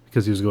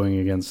because he was going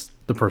against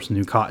the person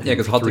who caught him. Yeah,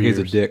 because for 3 Hatake's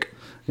a years. dick.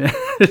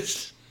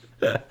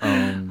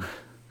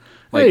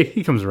 Hey,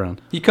 he comes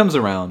around. He comes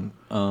around.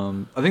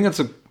 I think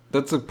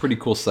that's a pretty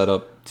cool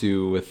setup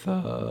too, with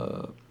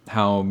how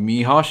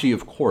Mihashi,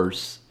 of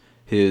course,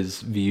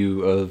 his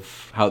view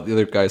of how the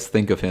other guys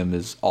think of him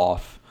is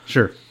off.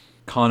 Sure.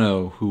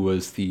 Kano, who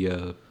was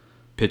the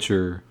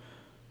pitcher,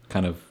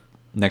 kind of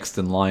next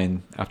in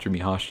line after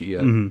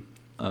Mihashi.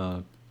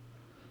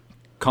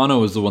 Kano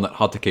was the one that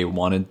Hatake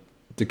wanted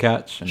to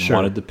catch and Sure.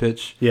 wanted to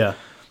pitch. Yeah.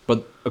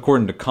 But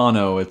according to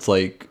Kano, it's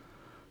like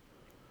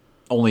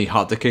only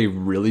Hatake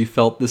really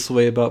felt this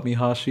way about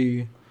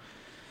Mihashi,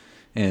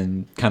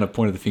 and kind of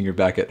pointed the finger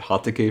back at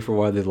Hatake for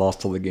why they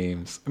lost all the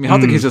games. I mean,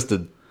 Hatake's just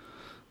a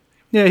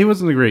Yeah, he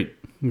wasn't a great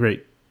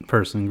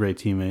person, great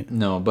teammate.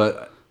 no,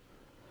 but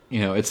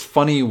it's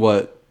funny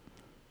what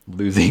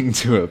losing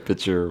to a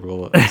pitcher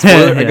will.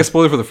 I guess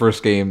spoiler for the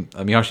first game,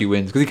 Mihashi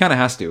wins because he kind of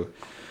has to,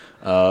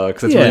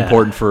 because it's really Yeah.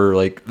 important for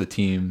like the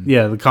team.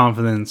 Yeah, the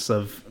confidence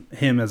of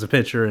him as a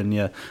pitcher,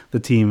 and the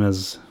team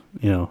as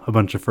a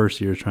bunch of first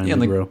years trying Yeah,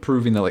 to and like grow.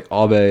 proving that like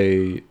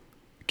Abe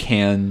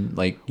can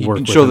you Work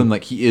can with show him. them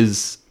like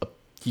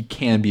he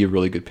can be a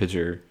really good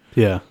pitcher.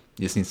 Yeah,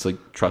 He just needs to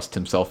like trust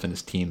himself and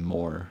his team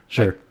more.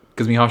 Sure.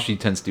 Because Mihashi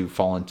tends to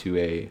fall into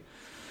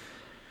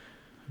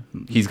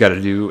he's got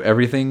to do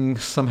everything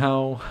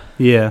somehow.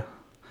 yeah.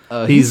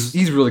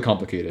 He's really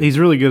complicated. He's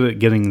really good at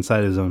getting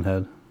inside his own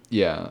head.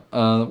 Yeah,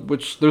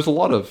 which there's a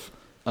lot of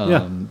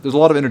Yeah. there's a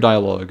lot of inner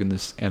dialogue in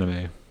this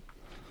anime,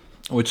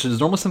 which is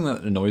normally something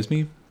that annoys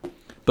me.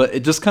 But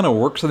it just kind of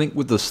works, I think,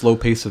 with the slower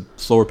pace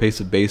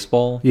of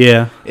baseball.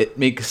 Yeah. It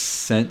makes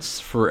sense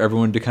for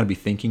everyone to kind of be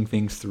thinking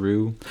things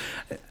through.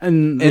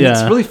 And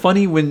It's really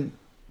funny when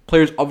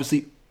players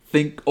obviously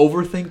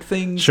overthink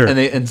things, Sure. and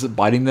they end up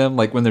biting them.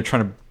 Like when they're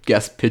trying to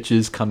guess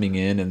pitches coming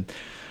in, and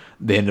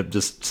they end up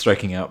just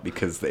striking out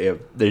because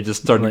they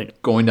just started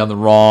going down the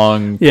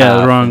wrong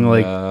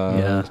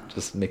path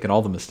just making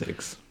all the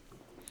mistakes.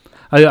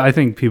 I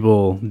think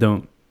people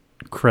don't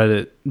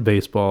credit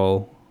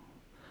baseball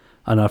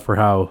enough for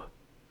how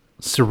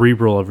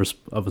cerebral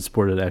of a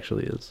sport it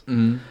actually is.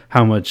 Mm-hmm.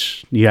 How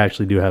much you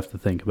actually do have to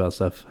think about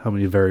stuff. How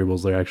many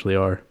variables there actually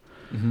are.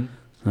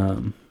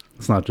 Mm-hmm.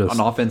 It's not just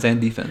on offense and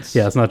defense.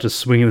 Yeah, it's not just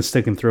swinging a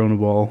stick and throwing a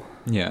ball.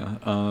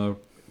 Yeah,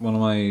 one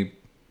of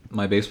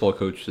my baseball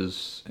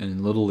coaches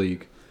in Little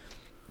League,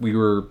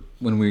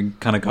 when we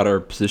kind of got our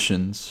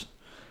positions,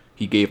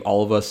 he gave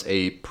all of us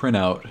a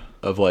printout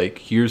of like,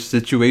 here's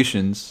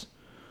situations.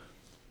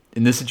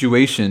 In this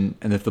situation,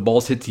 and if the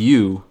ball's hit to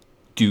you,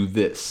 do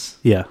this.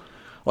 Yeah.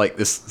 Like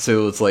this,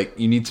 so it's like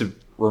you need to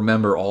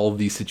remember all of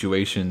these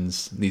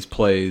situations, these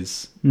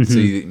plays, so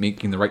you're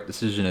making the right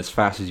decision as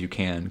fast as you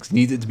can. Because you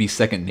need it to be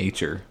second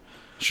nature.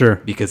 Sure.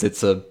 Because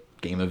it's a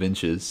game of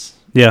inches.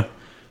 Yeah.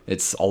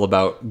 It's all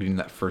about doing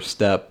that first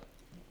step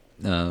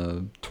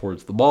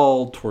towards the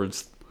ball,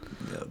 towards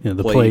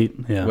the plate,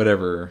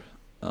 whatever.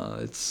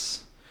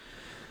 It's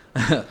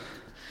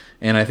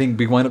and I think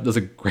Big Windup does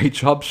a great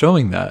job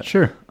showing that.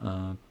 Sure.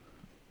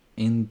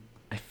 And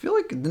I feel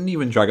like it didn't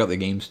even drag out the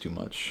games too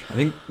much. I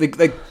think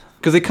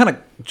because they kind of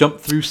jump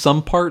through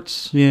some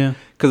parts. Yeah.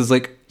 Because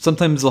like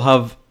sometimes they'll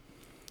have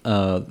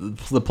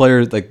the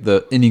player, like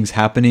the innings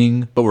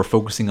happening, but we're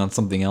focusing on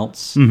something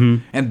else.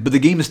 Mm-hmm. But the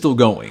game is still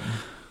going.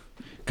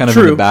 Kind of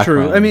in the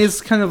background. True. I mean,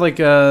 it's kind of like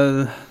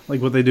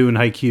what they do in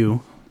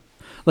Haikyuu.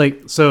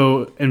 Like,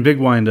 so in Big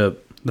Windup,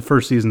 the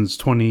first season's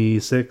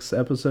 26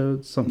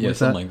 episodes, something like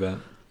that. Yeah, something like that.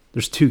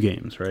 There's 2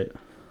 games, right?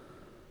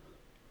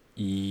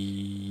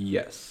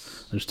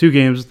 Yes. There's 2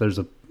 games. There's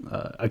a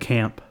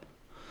camp.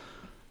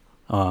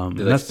 They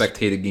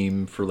spectate a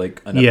game for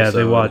like an episode. Yeah,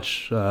 they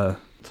watch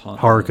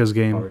Haruka's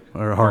game or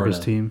Haruka's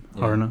team.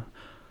 Yeah. Haruna.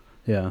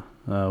 Yeah.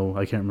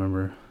 I can't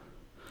remember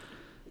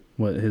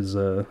what his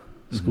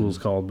school's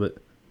called, but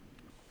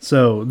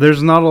so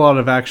there's not a lot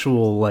of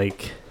actual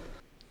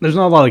there's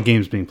not a lot of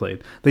games being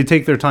played. They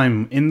take their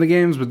time in the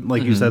games, but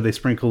like you said, they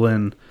sprinkle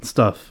in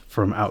stuff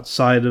from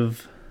outside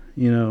of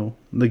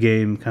the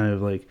game, kind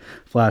of like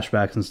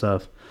flashbacks and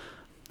stuff.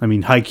 I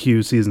mean,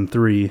 Haikyuu season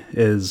 3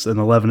 is an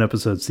 11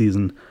 episode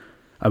season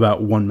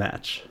about one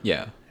match.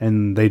 Yeah.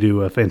 And they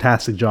do a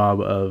fantastic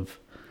job of,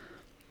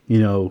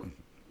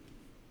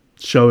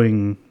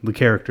 showing the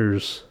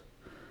characters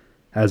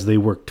as they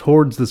work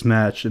towards this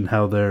match and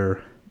how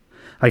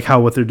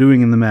what they're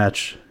doing in the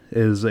match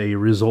is a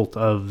result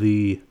of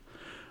the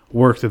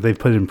work that they've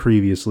put in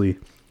previously.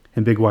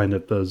 And Big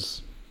Windup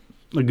does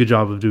a good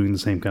job of doing the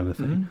same kind of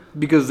thing. Mm-hmm.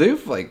 Because they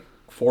have like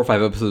 4 or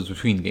 5 episodes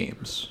between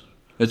games.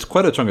 It's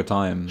quite a chunk of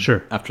time.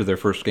 Sure. After their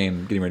first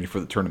game, getting ready for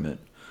the tournament.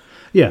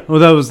 Yeah. Well,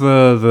 that was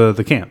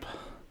the camp.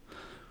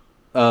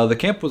 The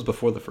camp was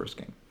before the first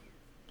game.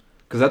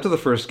 Because after the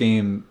first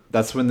game,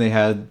 that's when they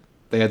had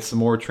some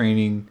more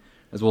training,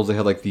 as well as they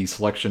had like the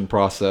selection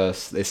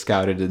process. They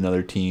scouted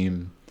another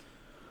team.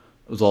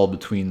 It was all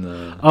between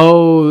the...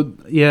 Oh,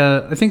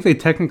 yeah. I think they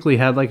technically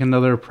had like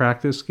another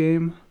practice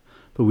game,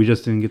 but we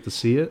just didn't get to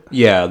see it.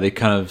 Yeah, they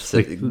kind of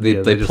said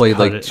they played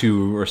like it.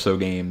 2 or so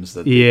games.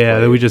 That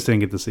we just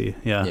didn't get to see.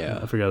 Yeah.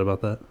 I forgot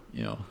about that.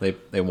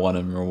 They won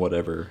them or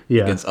whatever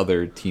against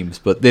other teams,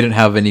 but they didn't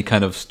have any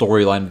kind of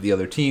storyline with the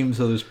other team,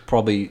 so there's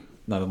probably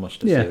not as much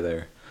to say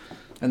there.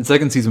 And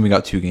second season we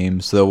got 2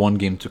 games, so one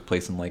game took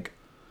place in like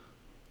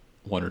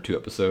 1 or 2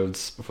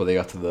 episodes before they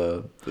got to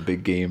the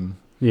big game.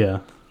 Yeah.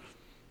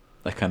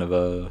 That kind of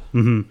a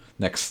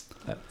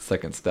that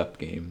second step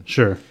game.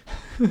 Sure.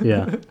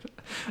 Yeah.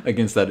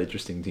 Against that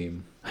interesting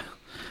team.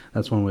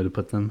 That's one way to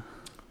put them.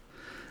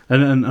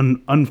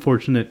 An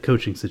unfortunate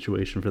coaching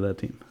situation for that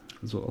team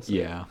as well. So.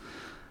 Yeah.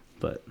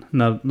 But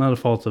not a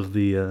fault of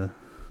the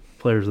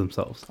players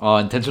themselves.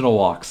 Intentional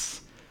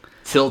walks.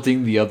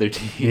 Tilting the other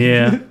team.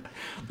 Yeah.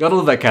 Gotta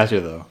love that catcher,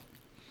 though.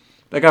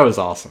 That guy was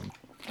awesome.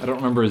 I don't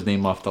remember his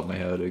name off the top of my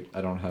head.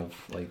 I don't have,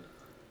 like,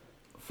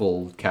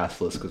 full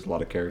cast list because a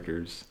lot of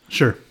characters.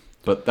 Sure.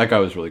 But that guy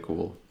was really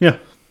cool. Yeah.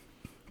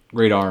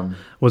 Great arm.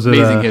 Was it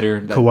amazing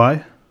hitter.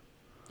 Kawhi?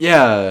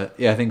 Yeah,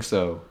 I think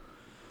so.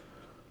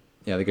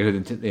 Yeah, the guy who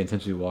they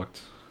intentionally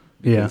walked.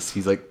 Because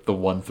he's, like, the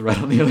one threat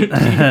on the other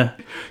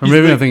team. Or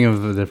maybe I'm thinking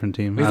of a different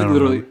team. He's like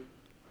literally...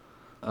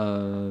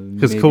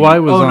 Because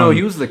Kawhi was no,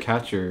 he was the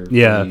catcher for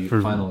the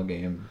for final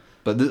game.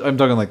 But I'm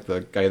talking like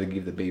the guy that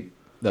gave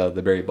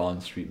the Barry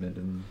Bonds treatment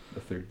in the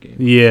 3rd game.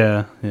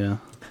 Yeah.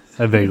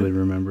 I vaguely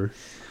remember.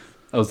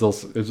 It was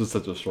just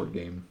such a short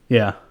game.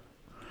 Yeah.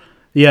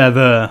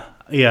 The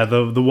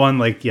one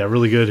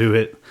really good who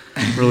hit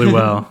really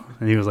well,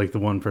 and he was like the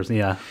one person.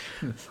 Yeah.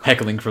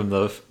 Heckling from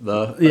the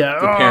parents.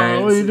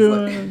 Oh, what are you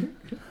doing?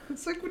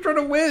 It's like we're trying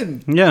to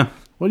win. Yeah.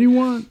 What do you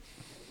want?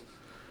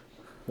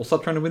 We'll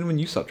stop trying to win when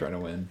you stop trying to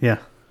win. Yeah.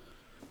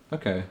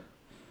 Okay.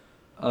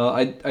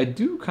 I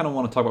do kind of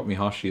want to talk about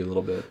Mihashi a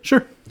little bit.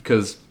 Sure.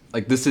 Because,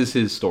 like, this is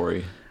his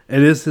story.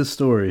 It is his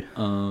story.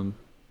 I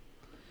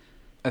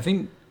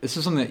think this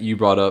is something that you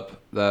brought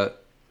up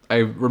that I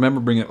remember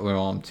bringing it earlier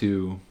on,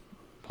 too,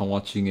 upon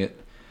watching it.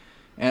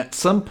 And at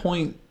some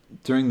point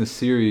during the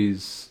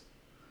series,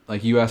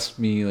 like, you asked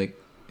me, like,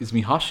 is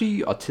Mihashi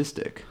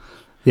autistic?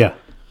 Yeah.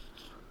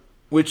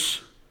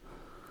 Which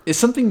is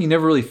something you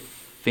never really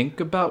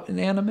think about in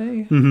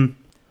anime. Mm-hmm.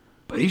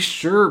 But he's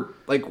sure,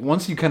 like,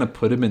 once you kind of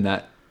put him in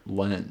that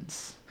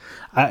lens.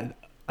 I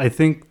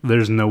think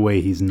there's no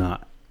way he's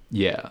not.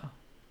 Yeah.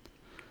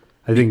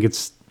 I think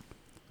it's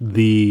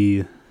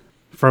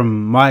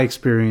from my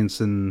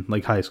experience in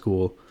like high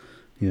school,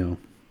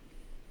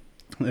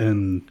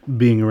 and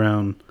being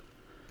around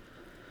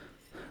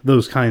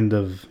those kind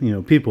of,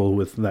 people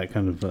with that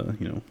kind of,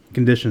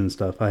 condition and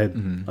stuff. I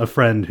had a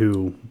friend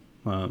who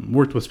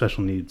worked with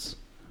special needs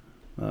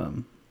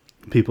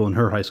people in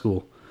her high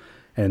school.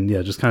 And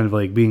yeah, just kind of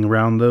like being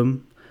around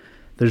them.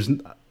 There's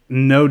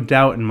no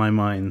doubt in my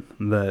mind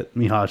that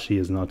Mihashi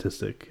is an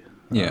autistic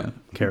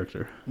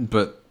character.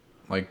 But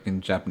like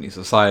in Japanese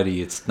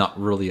society, it's not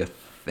really a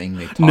thing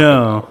they talk about.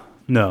 No.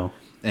 No.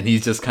 And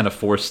he's just kind of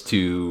forced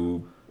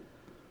to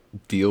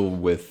deal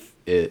with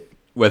it.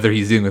 Whether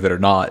he's dealing with it or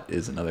not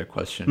is another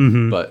question.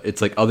 Mm-hmm. But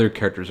it's like other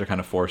characters are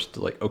kind of forced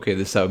to like, okay,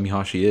 this is how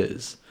Mihashi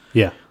is.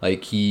 Yeah.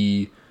 Like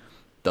he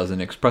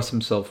doesn't express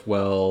himself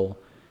well.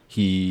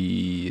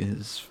 He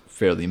is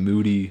fairly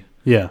moody.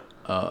 Yeah.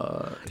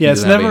 He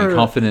doesn't have any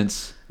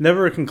confidence.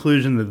 Never a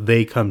conclusion that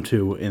they come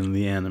to in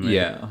the anime.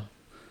 Yeah.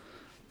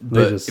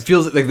 But it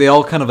feels like they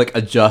all kind of like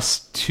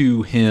adjust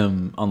to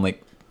him on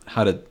like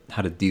how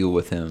to deal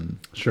with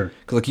him. Sure.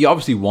 Because like he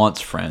obviously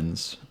wants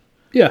friends.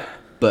 Yeah.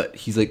 But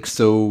he's like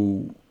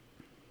so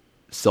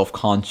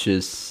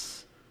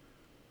self-conscious,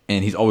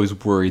 and he's always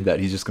worried that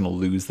he's just gonna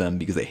lose them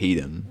because they hate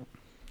him.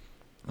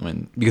 I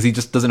mean, because he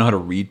just doesn't know how to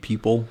read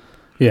people.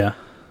 Yeah.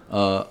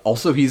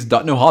 Also, he's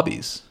got no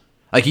hobbies.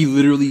 Like he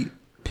literally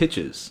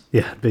pitches.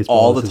 Yeah, baseball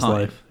all the is his time.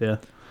 Life. Yeah.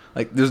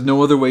 Like there's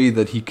no other way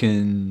that he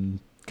can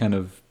kind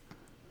of.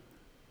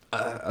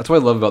 That's what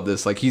I love about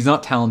this. Like he's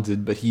not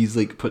talented, but he's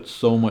like put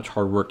so much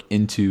hard work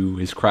into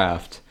his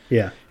craft.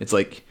 Yeah. It's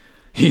like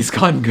he's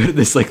gotten good at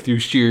this like through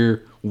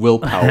sheer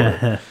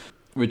willpower,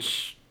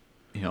 which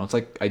it's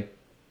like I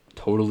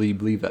totally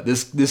believe that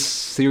this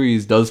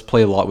series does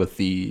play a lot with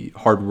the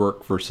hard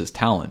work versus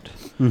talent.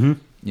 Mm-hmm.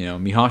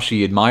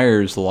 Mihashi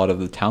admires a lot of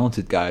the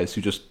talented guys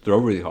who just throw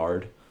really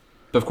hard,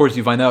 but of course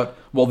you find out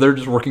they're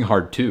just working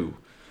hard too.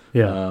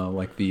 Yeah.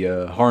 Like the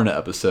Haruna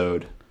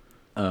episode.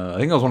 I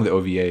think that was one of the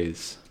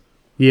OVAs.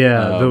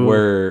 Yeah,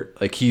 where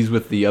like he's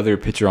with the other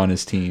pitcher on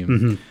his team,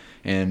 mm-hmm.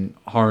 and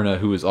Haruna,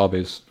 who is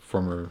Abe's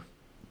former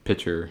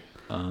pitcher,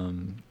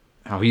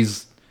 how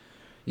he's,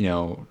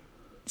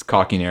 it's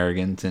cocky and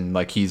arrogant, and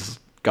like he's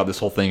got this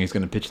whole thing. He's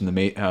going to pitch in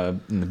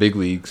the big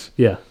leagues.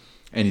 Yeah,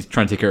 and he's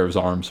trying to take care of his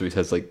arm, so he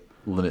has like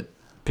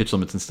pitch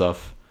limits and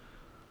stuff.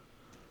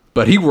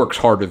 But he works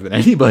harder than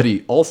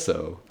anybody.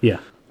 Also, yeah,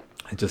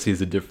 it just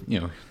he's a different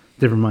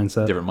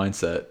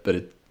mindset. But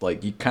it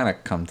like you kind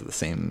of come to the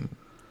same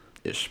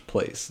ish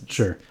place.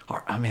 Sure.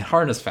 I mean,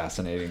 Harden is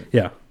fascinating.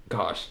 Yeah.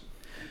 Gosh.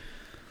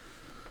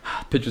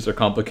 Pitches are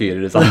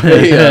complicated, as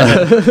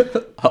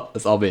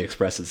Abe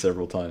expresses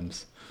several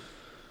times.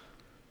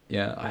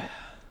 Yeah,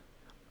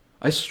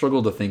 I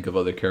struggle to think of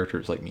other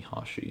characters like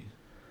Mihashi.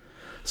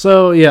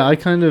 So yeah, I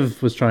kind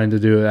of was trying to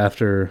do it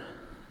after,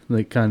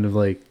 like, kind of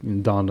like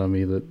it dawned on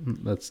me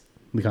that that's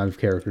the kind of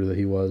character that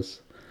he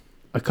was.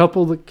 A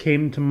couple that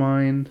came to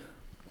mind.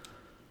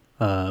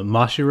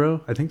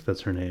 Mashiro, I think that's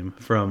her name,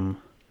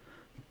 from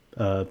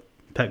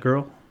Pet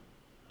Girl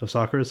of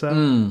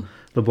Sakura-san.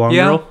 The blonde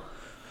girl.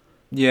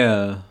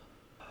 Yeah.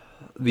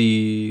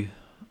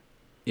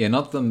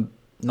 Not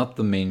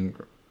the main.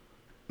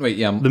 Wait,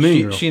 yeah, the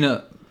main girl.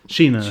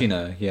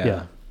 Sheena.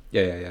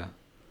 Yeah.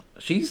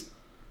 She's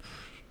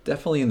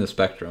definitely in the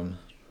spectrum.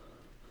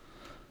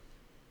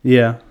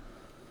 Yeah.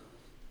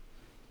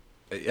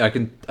 I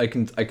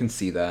can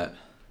see that.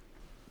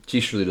 She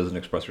surely doesn't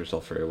express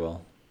herself very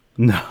well.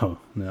 No.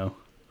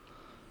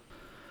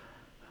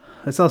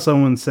 I saw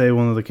someone say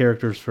one of the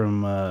characters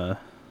from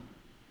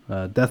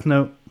Death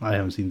Note. I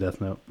haven't seen Death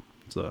Note,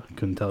 so I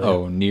couldn't tell you.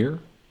 Oh, Nier?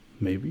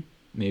 Maybe.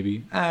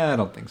 I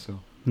don't think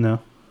so. No.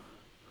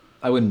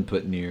 I wouldn't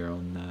put Nier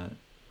on that.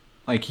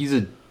 Like,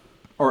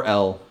 or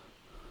L.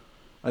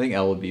 I think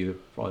L would be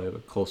probably a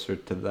bit closer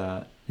to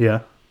that.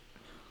 Yeah.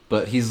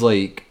 But he's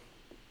like,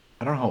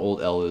 I don't know how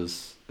old L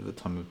is at the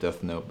time of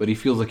Death Note, but he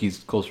feels like he's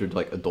closer to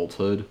like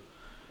adulthood.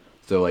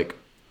 So like,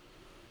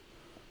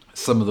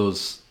 some of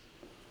those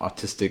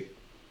autistic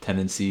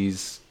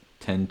tendencies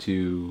tend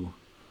to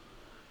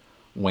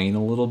wane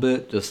a little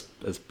bit just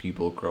as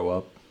people grow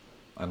up.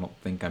 I don't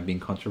think I'm being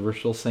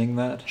controversial saying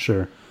that.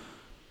 Sure.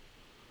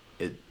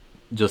 It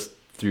just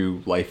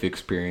through life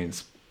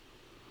experience,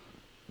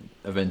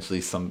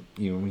 eventually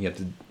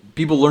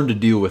people learn to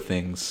deal with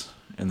things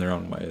in their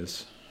own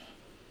ways.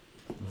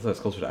 That's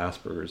closer to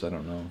Asperger's, I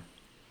don't know.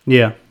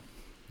 Yeah.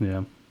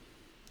 Yeah.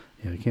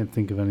 Yeah, I can't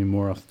think of any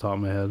more off the top of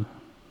my head.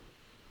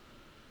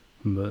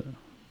 But,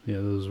 yeah,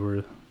 those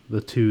were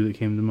the two that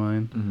came to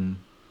mind. Mm-hmm.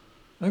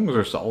 I think those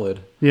are solid.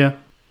 Yeah.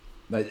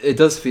 But it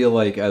does feel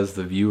like, as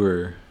the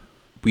viewer,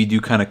 we do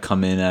kind of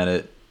come in at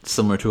it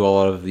similar to a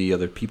lot of the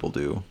other people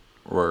do.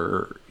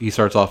 Where he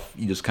starts off,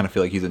 you just kind of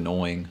feel like he's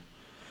annoying.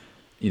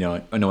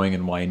 Annoying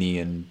and whiny,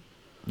 and,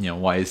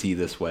 why is he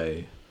this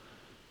way?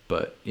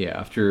 But, yeah,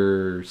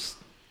 after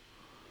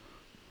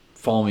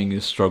following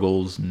his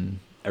struggles and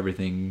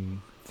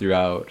everything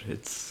throughout,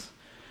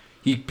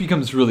 he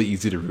becomes really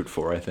easy to root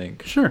for, I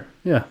think. Sure,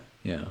 yeah.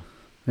 Yeah.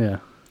 Yeah.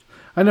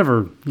 I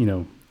never,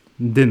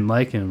 didn't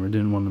like him or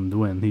didn't want him to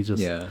win. He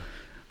just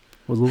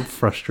was a little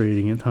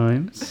frustrating at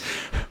times.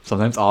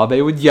 Sometimes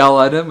Abe would yell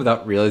at him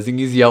without realizing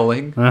he's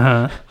yelling.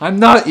 Uh-huh. I'm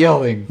not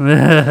yelling.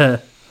 Abe.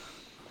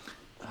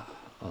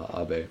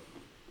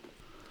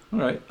 All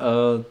right.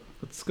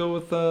 Let's go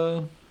with,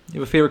 you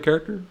have a favorite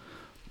character?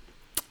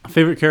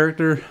 Favorite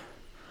character?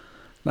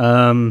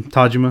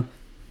 Tajima.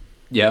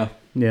 Yeah.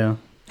 Yeah.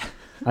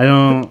 I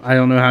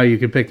don't know how you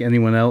could pick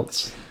anyone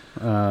else.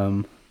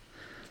 It's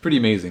pretty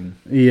amazing.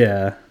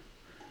 Yeah.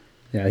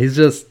 Yeah,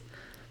 he's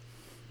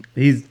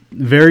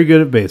very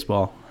good at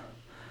baseball.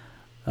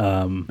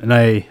 And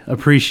I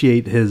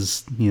appreciate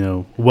his,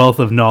 wealth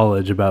of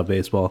knowledge about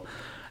baseball.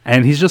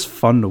 And he's just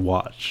fun to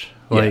watch.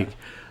 Yeah. Like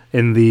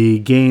in the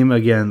game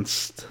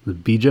against the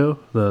Bijo,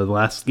 the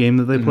last game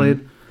that they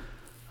played.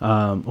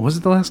 Was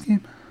it the last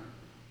game?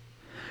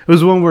 It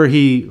was one where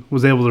he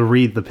was able to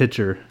read the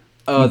pitcher.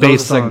 Oh, that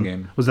was the second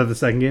game. Was that the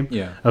second game?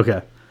 Yeah.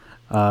 Okay.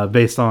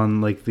 Based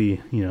on like the,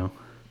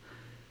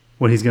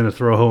 when he's going to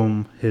throw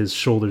home, his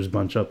shoulders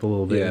bunch up a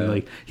little bit. Yeah. And,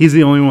 like, he's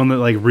the only one that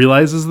like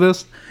realizes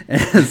this.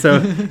 And so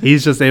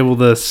he's just able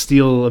to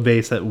steal a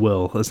base at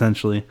will,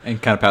 essentially.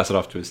 And kind of pass it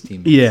off to his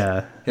teammates.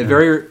 Yeah. It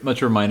very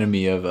much reminded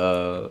me of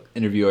an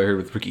interview I heard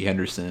with Ricky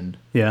Henderson.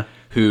 Yeah.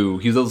 Who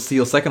he was able to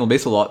steal second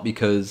base a lot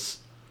because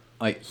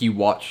like he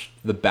watched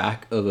the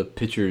back of a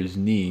pitcher's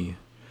knee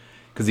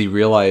because he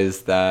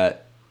realized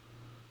that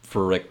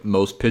for like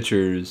most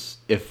pitchers,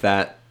 if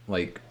that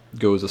like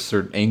goes a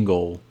certain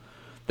angle,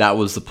 that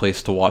was the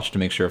place to watch to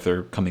make sure if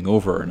they're coming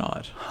over or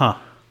not. Huh.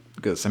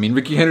 Because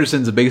Ricky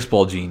Henderson's a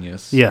baseball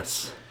genius.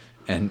 Yes.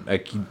 And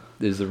like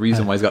there's a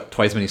reason why he's got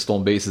twice as many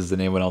stolen bases than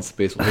anyone else in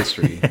baseball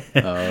history.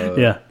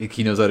 Yeah.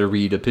 He knows how to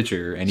read a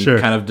pitcher, and he Sure.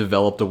 kind of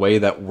developed a way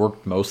that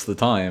worked most of the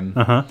time,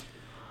 Uh-huh.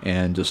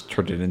 and just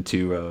turned it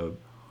into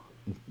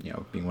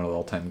being one of the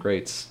all-time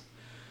greats.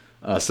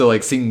 So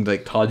like seeing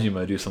like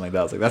Tajima do something like that,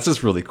 I was like, that's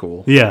just really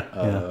cool.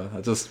 Yeah.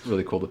 That's just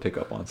really cool to pick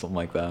up on something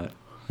like that.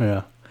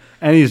 Yeah.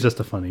 And he's just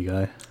a funny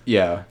guy.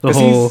 Yeah, The 'cause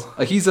whole-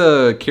 he's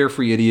a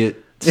carefree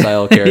idiot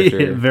style character.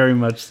 Yeah, very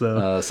much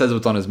so. Says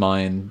what's on his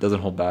mind,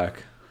 doesn't hold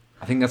back.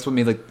 I think that's what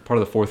made like part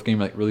of the fourth game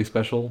like really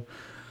special.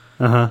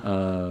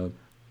 Uh-huh.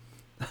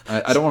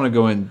 I don't want to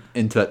go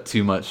into that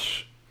too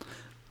much,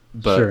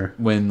 but Sure.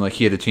 when like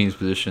he had to change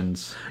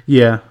positions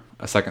Yeah.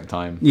 a second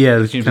time, Yeah,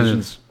 he it's changed kind of-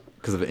 positions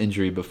because of an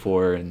injury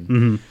before, and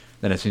Mhm.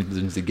 then I changed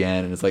positions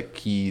again, and it's like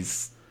he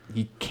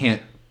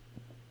can't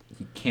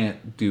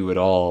do it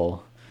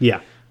all.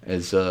 Yeah.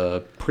 Is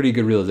a pretty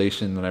good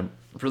realization that I'm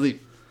really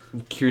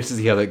curious to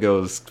see how that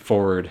goes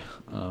forward.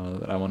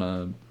 That I want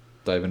to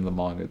dive into the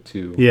manga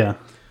too. Yeah.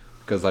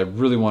 Because I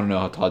really want to know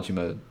how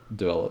Tajima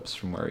develops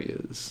from where he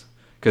is.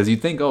 Because you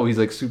think, oh, he's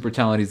like super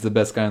talented, he's the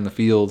best guy in the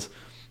field,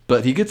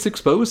 but he gets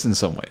exposed in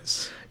some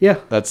ways. Yeah.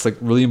 That's like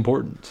really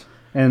important.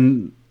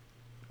 And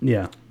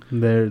yeah,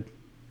 there's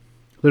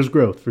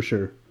growth for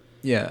sure.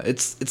 Yeah,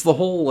 it's the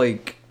whole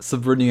like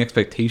subverting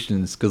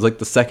expectations. Because like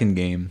the second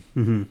game,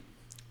 Mm-hmm.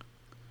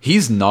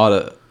 he's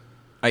not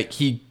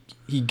he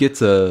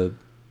gets a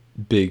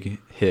big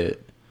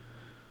hit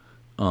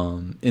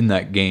in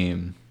that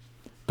game,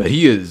 but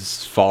he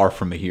is far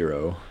from a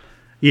hero.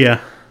 Yeah.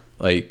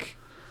 Like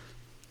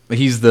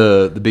he's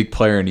the big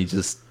player, and he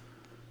just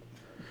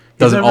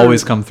doesn't never-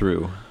 always come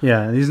through.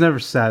 Yeah. He's never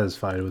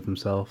satisfied with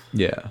himself,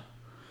 Yeah,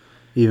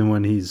 even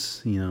when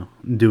he's,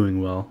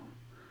 doing well.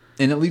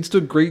 and it leads to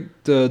a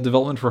great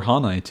development for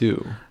Hanai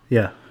too.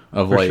 Yeah.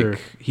 Of For like sure.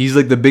 he's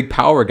like the big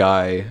power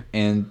guy,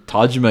 and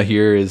Tajima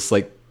here is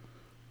like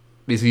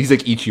basically he's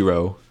like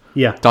Ichiro.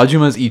 Yeah.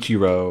 Tajima's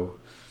Ichiro,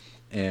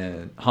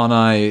 and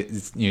Hanai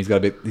is, he's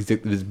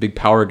this big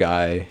power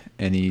guy,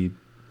 and he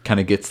kind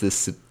of gets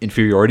this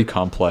inferiority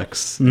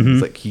complex. Mhm.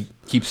 It's like he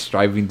keeps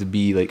striving to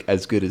be like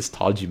as good as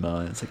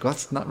Tajima, and it's like, well,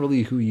 that's not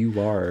really who you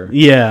are.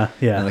 Yeah.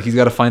 Yeah. And like he's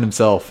got to find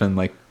himself, and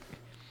like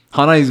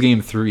Hanai's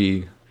game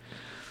 3.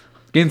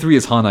 Game 3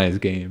 is Hanai's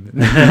game.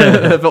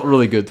 That felt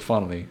really good,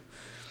 finally.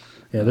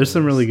 Yeah, there's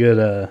some really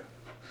good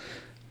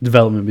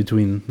development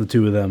between the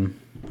two of them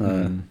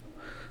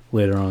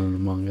later on in the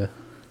manga.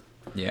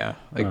 Yeah,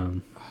 like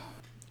Um,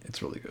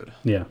 it's really good.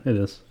 yeah, it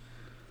is.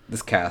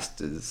 This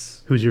cast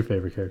is Who's your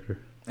favorite character?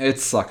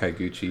 it's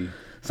Sakaguchi.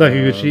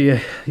 Sakaguchi, yeah,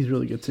 he's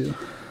really good too.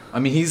 I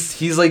mean,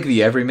 he's like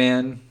the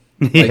everyman.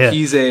 Yeah. Like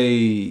he's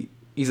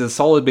a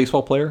solid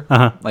baseball player.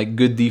 Uh-huh. Like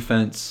good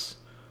defense,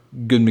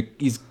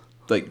 he's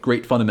like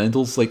great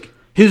fundamentals. Like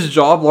his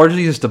job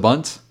largely is to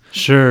bunt,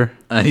 Sure.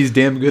 and he's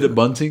damn good at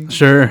bunting.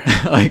 Sure.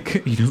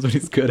 Like, he knows what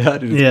he's good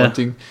at, and it's Yeah.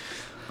 bunting.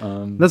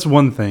 That's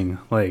one thing.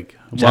 Like,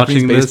 Japanese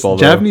watching baseball,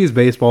 this, though. Japanese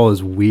baseball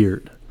is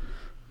weird.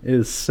 It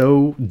is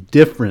so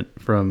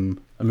different from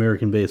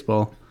American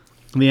baseball.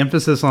 The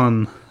emphasis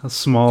on a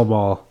small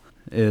ball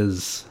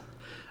is...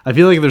 I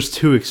feel like there's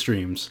two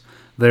extremes.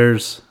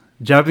 There's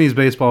Japanese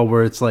baseball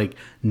where it's like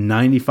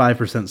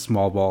 95%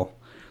 small ball.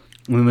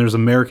 And then there's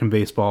American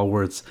baseball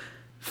where it's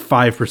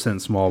 5%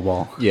 small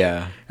ball.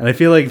 Yeah. And I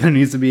feel like there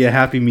needs to be a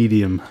happy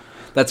medium.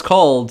 That's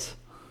called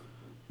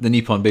the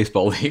Nippon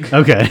Baseball League.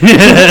 Okay.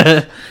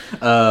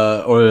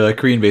 Or the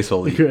Korean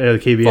Baseball League.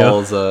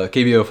 KBO.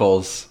 KBO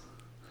falls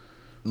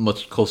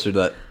much closer to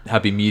that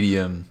happy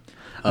medium.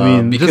 I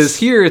mean, because just-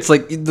 here it's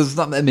like there's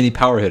not that many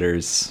power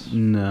hitters,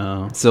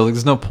 No. so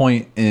there's no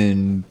point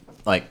in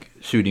like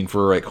shooting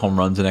for like home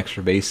runs and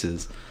extra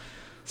bases.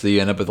 So you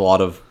end up with a lot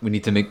of we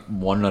need to make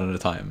one run at a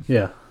time,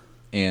 Yeah.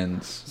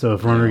 and So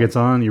if runner gets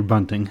on, you're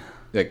bunting.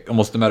 like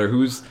almost no matter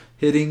who's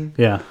hitting,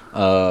 Yeah.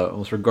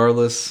 almost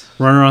regardless.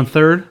 Runner on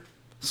third,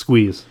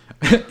 squeeze.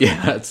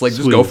 Yeah, it's like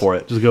just Squeeze. go for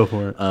it. Just go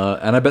for it.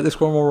 And I bet they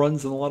score more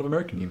runs than a lot of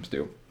American teams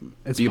do.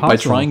 It's By possible.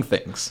 trying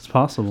things. It's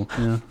possible.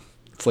 Yeah.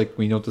 It's like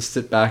when you don't just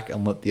sit back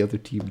and let the other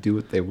team do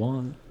what they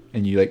want,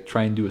 and you like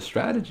try and do a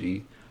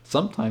strategy.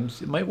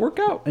 Sometimes it might work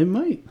out. It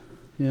might.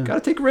 Yeah.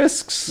 Gotta take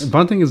risks.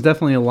 Bunting is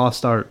definitely a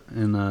lost art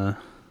in the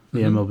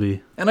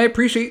MLB. And I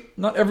appreciate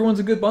not everyone's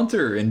a good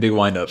bunter in big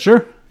windup.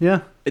 Sure.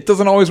 Yeah. It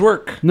doesn't always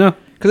work No.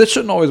 because it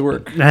shouldn't always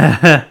work.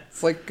 There's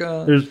It's like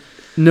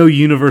no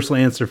universal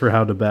answer for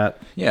how to bat.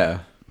 yeah,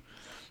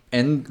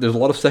 and there's a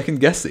lot of second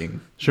guessing.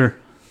 Sure.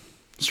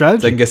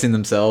 Strategy. Second guessing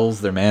themselves,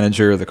 their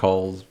manager, the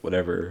calls,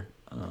 whatever.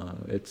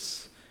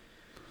 It's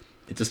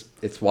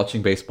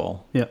watching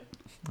baseball. Yeah.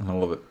 I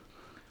love it.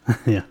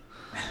 Yeah.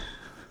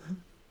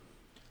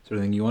 Is there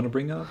anything you want to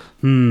bring up?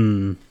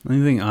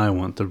 Anything I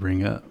want to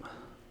bring up?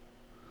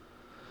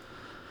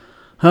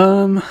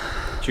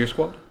 Cheer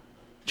Squad,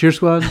 Cheer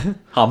Squad.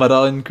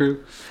 Hamada and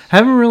crew.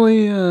 Haven't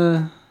really.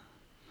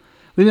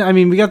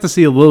 We got to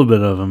see a little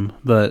bit of them,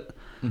 but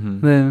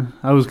then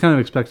I was kind of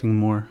expecting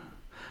more.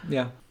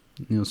 Yeah.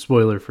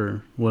 Spoiler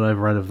for what I've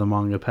read of the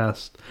manga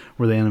past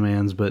where the anime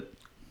ends, but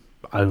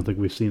I don't think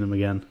we've seen them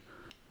again.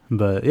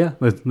 But yeah,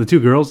 the two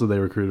girls that they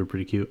recruit are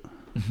pretty cute.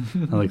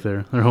 I like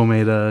their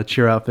homemade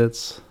cheer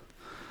outfits.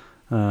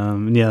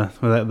 And yeah,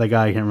 that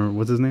guy, I can't remember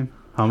what's his name.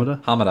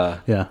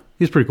 Hamada. Yeah,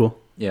 he's pretty cool.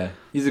 Yeah,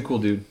 he's a cool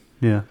dude.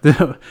 Yeah.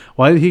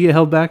 Why did he get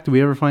held back? Did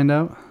we ever find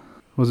out?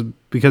 Was it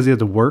because he had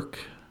to work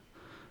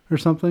or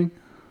something?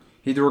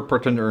 He had to work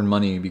part-time to earn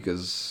money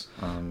because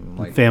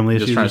Family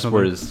just issues trying or to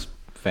support something? his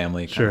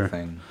family kind Sure. of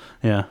thing.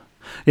 Yeah.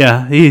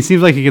 Yeah, he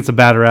seems like he gets a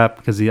bad rap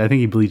because I think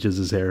he bleaches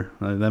his hair.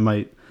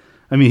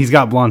 He's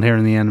got blonde hair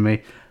in the anime.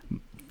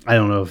 I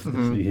don't know if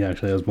he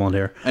actually has blonde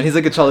hair. And he's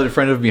like a childhood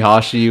friend of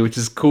Mihashi, which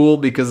is cool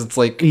because it's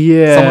like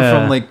Yeah. someone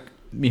from like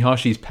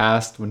Mihashi's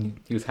past when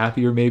he was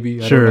happier,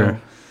 maybe. I Sure. don't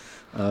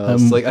know.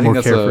 So, like, I more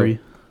think carefree.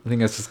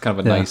 that's just kind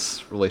of a Yeah.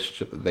 nice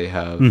relationship that they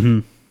have Mm-hmm.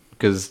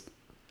 because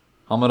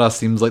Hamada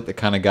seems like the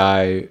kind of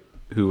guy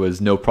who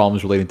has no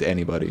problems relating to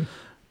anybody.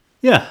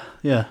 Yeah,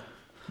 yeah.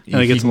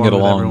 And he gets can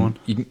along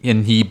with everyone.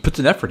 And he puts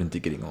an effort into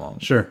getting along.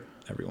 Sure.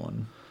 with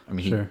everyone. I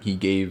mean, Sure. he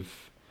gave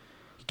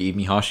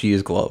Mihashi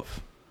his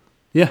glove.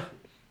 Yeah.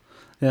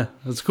 Yeah,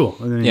 that's cool.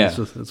 Yeah.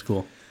 It's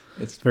cool.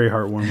 It's Very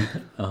heartwarming.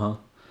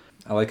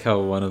 I like how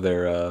one of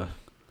their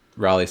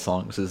rally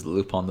songs is the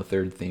Lupin the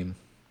Third theme.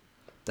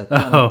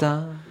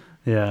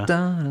 Yeah.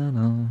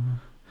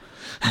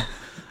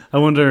 I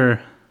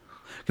wonder,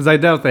 because I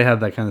doubt they had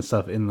that kind of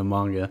stuff in the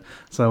manga,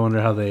 so I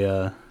wonder how they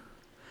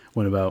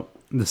went about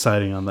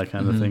deciding on that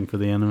kind of thing for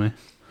the anime.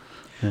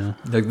 Yeah.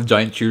 Like the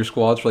giant cheer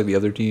squads for like the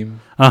other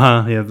team.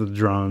 Yeah, the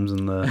drums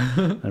and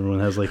everyone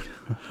has like,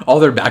 All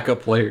their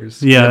backup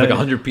players. Yeah. They have like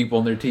 100 people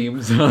on their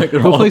teams. Like,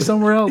 they're go all- play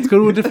somewhere else. Go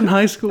to a different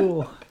high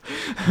school.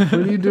 What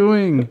are you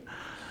doing?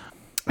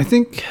 I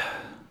think,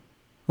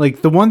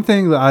 like, the one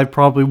thing that I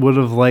probably would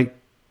have liked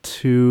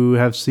to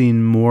have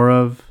seen more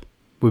of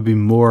would be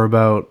more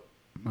about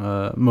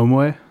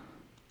Momoe,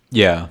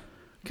 Yeah.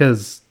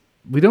 because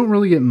we don't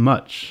really get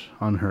much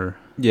on her.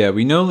 Yeah,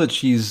 we know that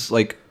she's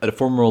like a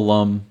former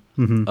alum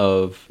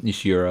of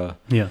Nishiura,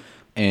 Yeah.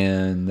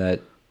 and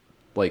that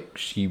like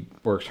she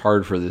works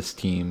hard for this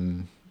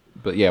team.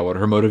 But yeah, what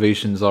her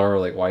motivations are,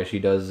 like why she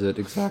does it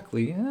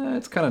exactly,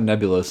 it's kind of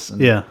nebulous. And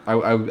Yeah.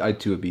 I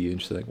too would be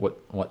interested, like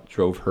what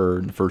drove her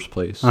in the first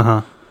place.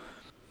 Uh-huh.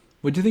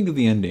 What do you think of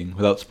the ending,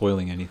 without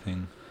spoiling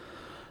anything?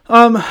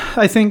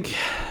 I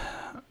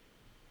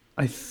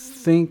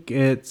think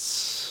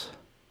it's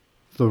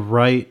the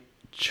right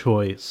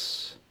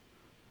choice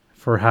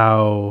for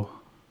how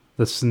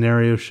the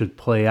scenario should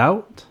play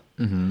out.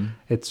 Mm-hmm.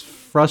 It's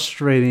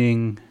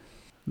frustrating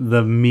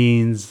the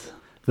means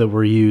that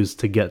were used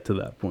to get to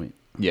that point.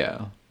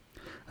 Yeah.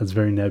 That's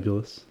very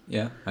nebulous.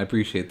 Yeah, I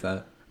appreciate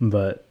that.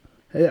 But,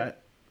 yeah,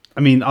 I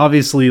mean,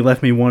 obviously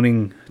left me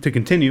wanting to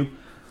continue,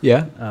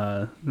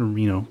 Yeah.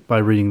 by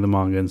reading the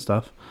manga and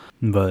stuff.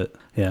 But,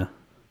 yeah.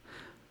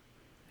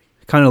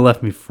 kind of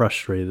left me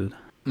frustrated.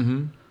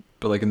 Mm-hmm.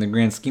 But like in the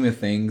grand scheme of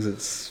things,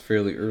 it's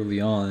fairly early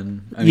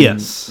on. I mean,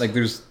 Yes. like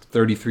there's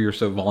 33 or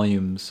so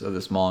volumes of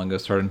this manga,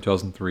 started in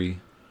 2003.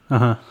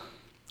 Uh-huh.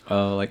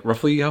 Like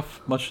roughly how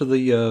much of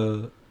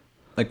the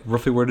like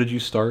roughly where did you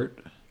start?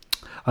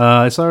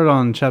 I started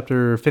on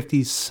chapter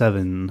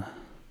 57.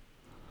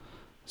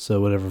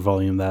 So whatever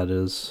volume that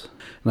is.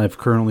 And I've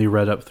currently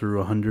read up through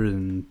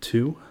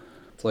 102.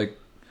 It's like,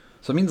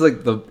 so it means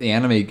like the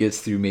anime gets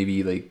through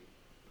maybe like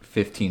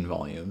 15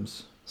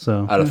 volumes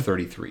So out of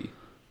 33.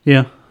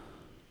 Yeah.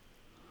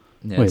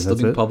 Yeah, Wait, it's still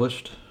that's being it?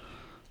 published.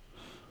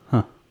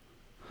 Huh.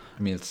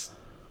 I mean, it's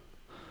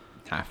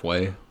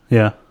halfway.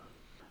 Yeah.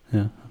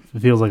 Yeah. It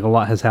feels like a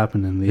lot has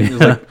happened in I think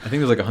the...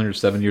 there's like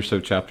 170 or so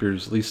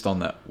chapters, at least on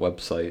that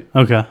website,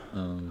 Okay.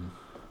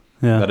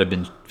 Yeah. that have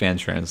been fan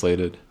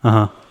translated.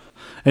 Uh-huh.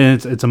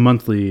 And it's a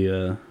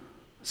monthly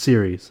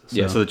series. So.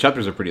 Yeah, so the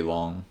chapters are pretty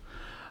long.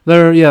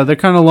 They're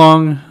kind of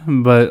long,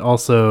 but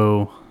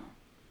also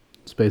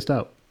spaced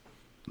out.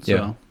 So,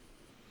 Yeah.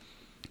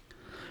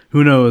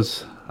 who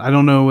knows? I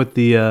don't know what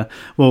the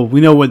well,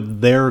 we know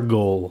what their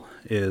goal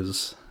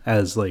is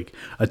as like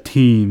a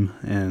team,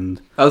 and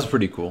That was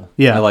pretty cool.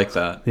 Yeah. I like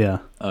that. yeah,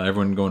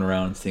 Everyone going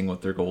around and seeing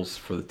what their goals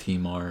for the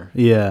team are.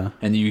 yeah,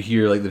 And you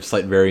hear like the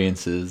slight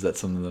variances that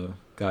some of the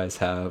guys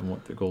have and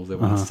what their goals they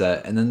want to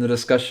set. And then the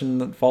discussion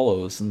that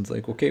follows. And it's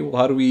like, okay, well,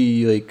 how do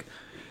we like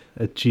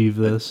achieve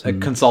this.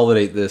 and-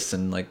 consolidate this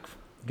and like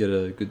get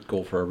a good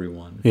goal for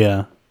everyone?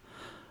 yeah.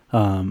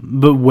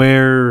 But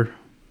where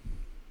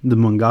the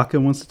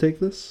mangaka wants to take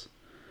this,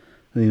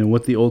 you know,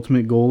 what the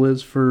ultimate goal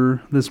is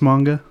for this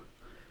manga,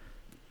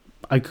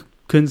 I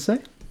couldn't say.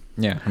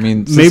 Yeah, I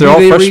mean, since Maybe they're all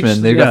they freshmen,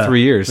 reached- they've yeah, got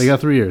 3 years. They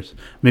got 3 years.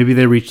 Maybe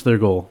they reached their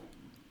goal.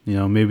 You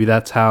know, maybe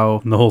that's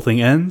how the whole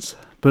thing ends,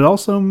 but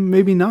also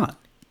maybe not.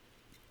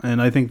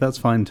 And I think that's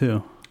fine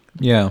too.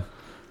 Yeah.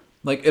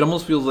 Like, it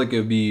almost feels like it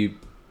would be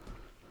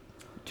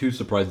too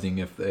surprising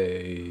if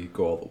they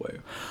go all the way.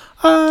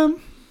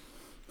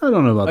 I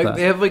don't know about Like, that.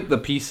 they have, like, the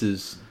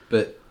pieces,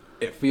 but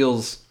it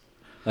feels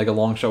like a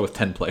long shot with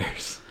 10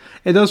 players.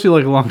 It does feel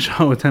like a long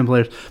shot with 10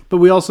 players, but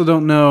we also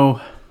don't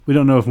know. We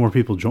don't know if more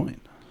people join.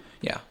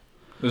 Yeah.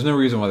 There's no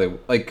reason why they...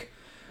 Like,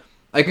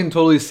 I can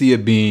totally see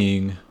it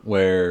being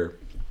where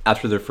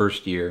after their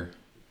first year,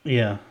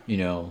 Yeah. you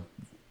know,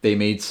 they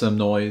made some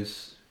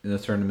noise in the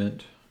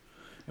tournament,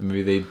 and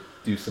maybe they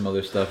do some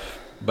other stuff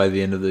by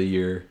the end of the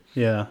year,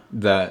 Yeah.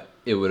 that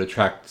it would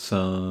attract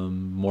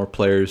some more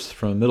players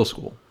from middle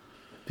school.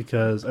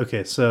 Because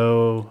okay,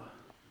 so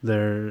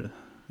there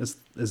is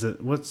it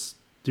what's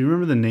do you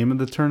remember the name of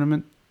the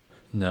tournament?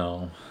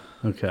 No.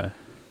 Okay.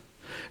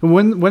 And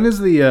when is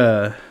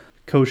the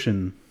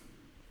Koshin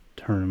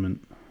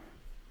tournament?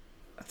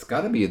 It's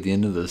got to be at the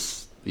end of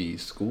the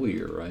school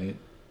year, right?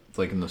 It's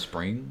like in the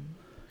spring.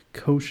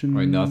 Koshin.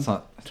 Right? No, it's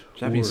not.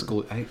 Japanese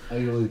Tour. school. I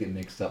always get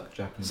mixed up.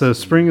 Japanese. So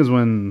school. spring is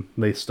when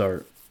they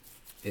start.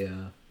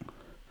 Yeah.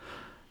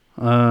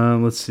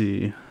 Let's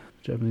see.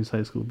 Japanese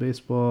high school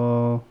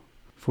baseball.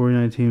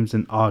 49 teams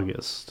in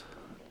August.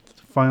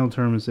 Final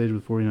tournament stage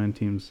with 49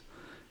 teams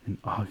in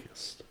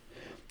August.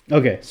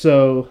 Okay,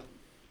 so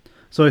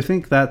I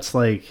think that's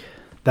like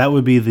that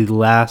would be the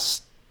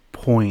last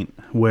point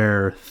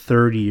where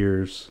third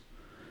years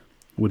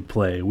would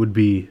play. Would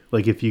be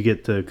like if you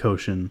get to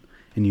Koshin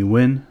and you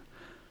win,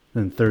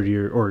 then third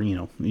year or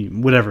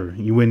whatever,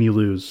 you win, you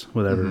lose,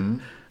 whatever. Mm-hmm.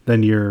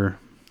 Then your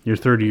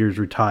third years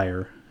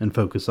retire and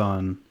focus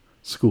on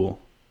school.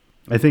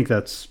 I think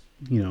that's,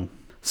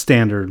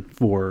 standard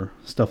for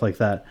stuff like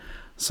that.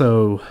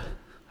 So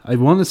I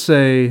want to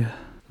say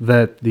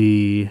that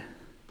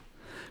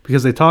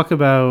because they talk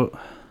about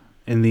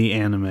in the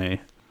anime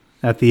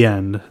at the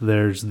end,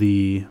 there's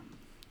the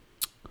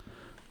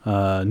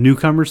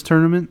newcomers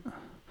tournament.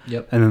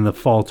 Yep. And then the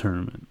fall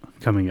tournament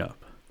coming up.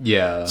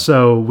 Yeah.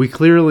 So we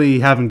clearly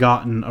haven't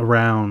gotten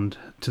around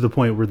to the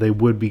point where they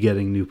would be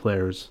getting new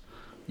players.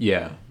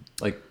 Yeah.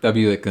 Like that'd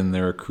be like in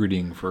their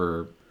recruiting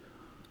for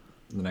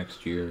the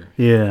next year.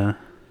 Yeah.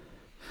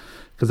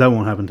 Because that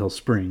won't happen until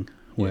spring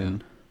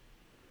when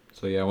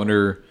So yeah, I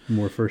wonder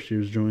more first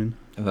years join.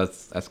 if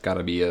that's got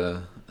to be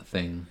a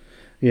thing.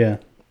 Yeah.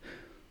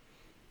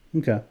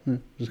 Okay. Yeah,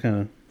 just kind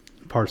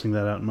of parsing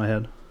that out in my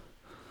head.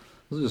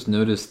 I just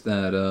noticed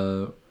that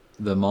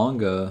the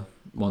manga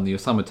won the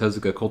Osamu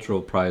Tezuka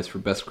Cultural Prize for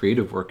Best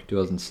Creative Work in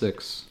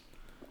 2006.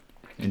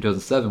 In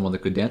 2007, won the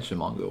Kodansha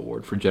Manga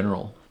Award for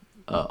general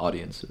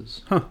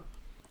audiences. Huh.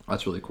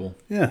 That's really cool.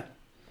 Yeah.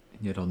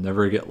 And yet it'll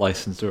never get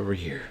licensed over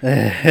here.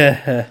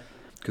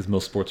 Because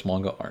most sports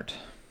manga aren't.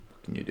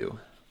 What can you do?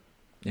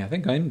 Yeah, I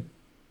think I'm...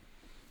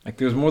 Like,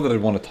 there's more that I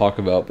want to talk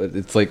about, but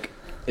it's like...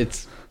 It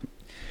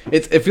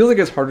feels like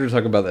it's harder to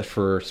talk about that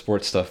for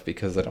sports stuff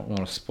because I don't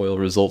want to spoil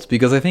results.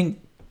 Because I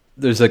think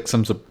there's like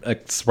some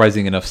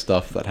surprising enough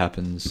stuff that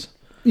happens.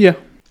 Yeah.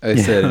 Like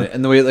I said,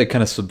 and the way it like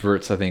kind of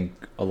subverts, I think,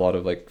 a lot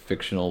of like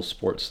fictional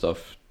sports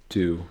stuff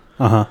too.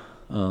 Uh-huh.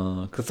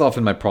 Because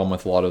often my problem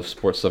with a lot of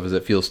sports stuff is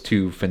it feels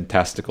too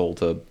fantastical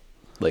to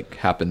like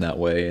happen that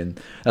way, and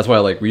that's why I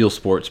like real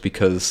sports,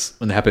 because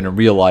when they happen in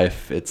real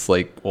life, it's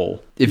like,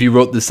 well, if you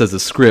wrote this as a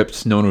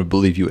script, no one would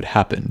believe you it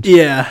happened.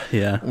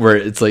 Yeah. Where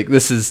it's like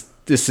this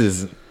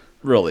is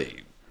really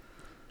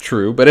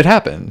true, but it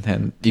happened,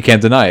 and you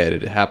can't deny it.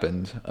 It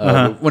happened.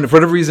 When for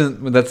whatever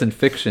reason, when that's in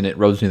fiction, it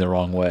rubs me the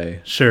wrong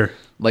way. Sure.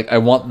 Like I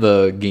want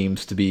the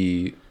games to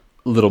be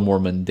a little more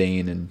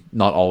mundane and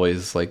not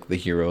always like the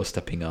hero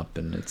stepping up,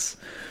 and it's.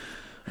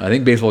 I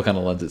think baseball kind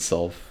of lends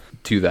itself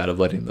to that, of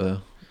letting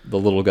the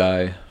little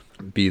guy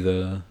be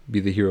the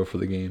hero for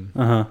the game.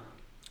 When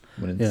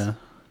it's,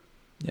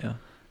 yeah.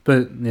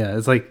 But yeah,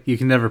 it's like you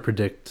can never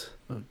predict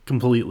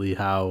completely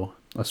how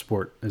a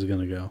sport is going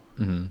to go.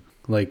 Mm-hmm.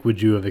 Like,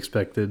 would you have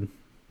expected,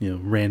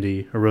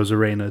 Randy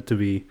Arozarena to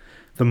be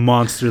the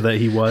monster that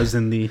he was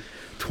in the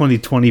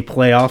 2020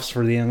 playoffs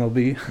for the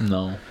MLB?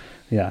 No.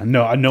 Yeah,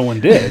 no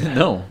one did.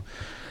 No.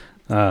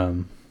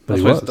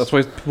 But that's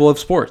why people love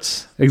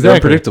sports. Exactly. They're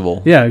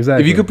unpredictable. Yeah,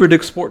 exactly. If you could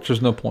predict sports,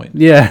 there's no point.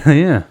 Yeah,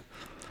 yeah.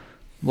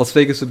 Las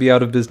Vegas would be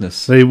out of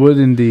business. They would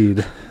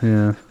indeed.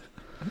 Yeah.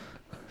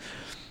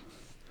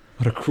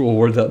 What a cruel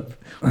word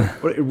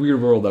what a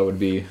weird world that would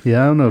be.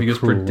 Yeah, I don't know. If you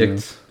just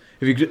predict.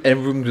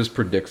 Everyone just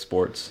predicts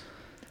sports.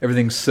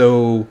 Everything's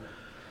so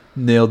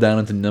nailed down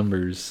into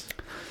numbers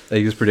that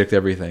you just predict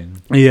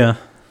everything. Yeah.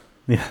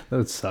 Yeah, that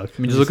would suck.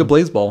 I mean, just look at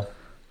Blazeball,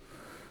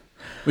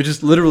 which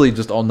is literally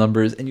just all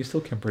numbers, and you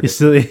still can't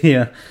predict.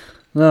 Yeah.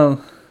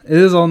 Well, it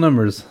is all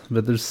numbers,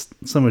 but there's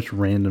so much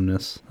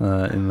randomness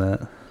in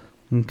that.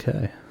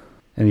 Okay.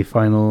 Any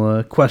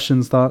final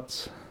questions,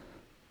 thoughts?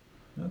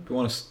 Do you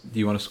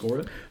want to score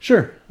it?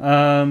 Sure.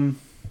 How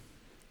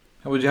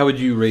would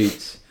you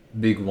rate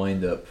Big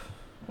Windup,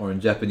 or in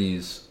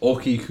Japanese,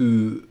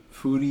 Okiku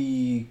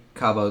Furi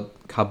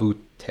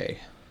Kabute?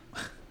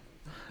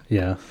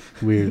 Yeah,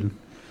 weird.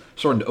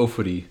 Shortened to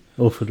Ofuri.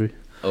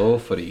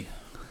 Ofuri.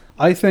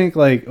 I think,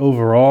 like,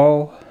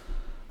 overall,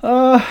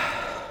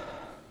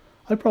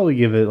 I'd probably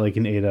give it like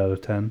an 8 out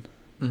of 10.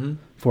 Mm-hmm.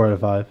 4 out of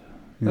 5.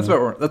 That's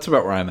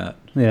about where I'm at.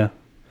 Yeah.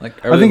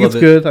 Like I think it's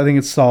good. I think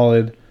it's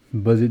solid,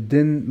 but it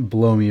didn't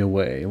blow me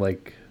away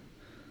like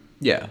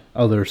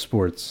other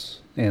sports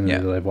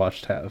anime that I've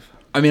watched have.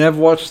 I mean, I've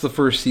watched the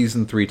first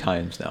season 3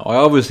 times now. I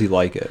obviously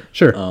like it.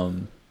 Sure.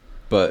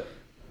 But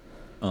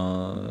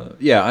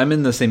I'm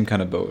in the same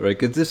kind of boat, right?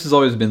 'Cause this has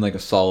always been like a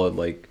solid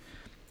like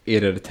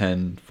 8 out of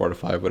 10, 4 out of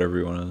 5, whatever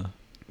you want to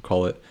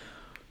call it,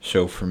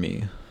 show for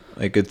me.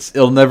 Like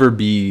it'll never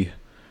be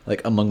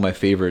like among my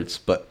favorites,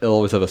 but it'll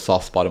always have a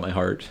soft spot in my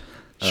heart.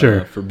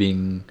 Sure. For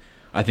being,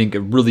 I think, a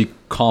really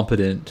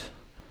competent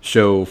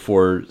show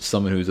for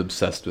someone who's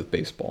obsessed with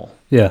baseball.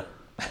 Yeah.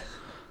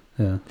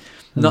 Yeah.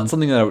 Not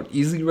something that I would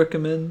easily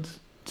recommend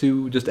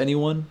to just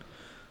anyone,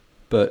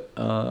 but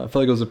I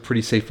feel like it was a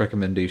pretty safe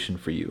recommendation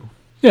for you.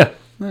 Yeah.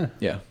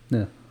 Yeah.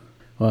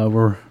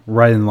 We're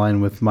right in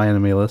line with my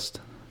anime list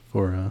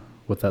for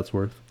what that's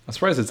worth. I'm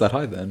surprised it's that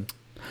high then.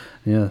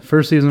 Yeah.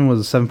 First season was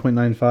a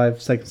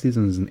 7.95. Second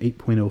season is an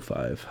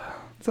 8.05.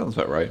 Sounds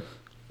about right.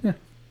 Yeah.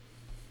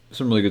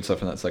 Some really good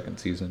stuff in that second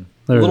season.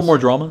 There a little is. more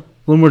drama. A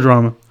little more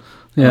drama.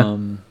 Yeah.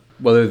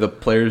 Whether the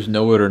players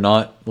know it or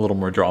not, a little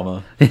more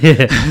drama.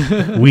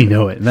 We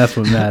know it, and that's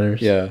what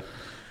matters. Yeah.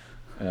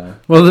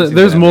 Well,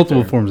 there's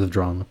multiple forms of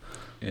drama.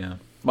 Yeah.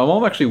 My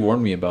mom actually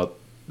warned me about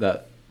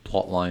that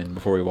plot line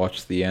before we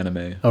watched the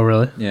anime. Oh,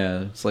 really?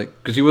 Yeah. It's like,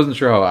 because she wasn't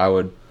sure what I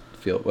would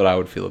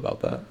feel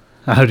about that.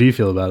 How do you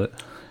feel about it?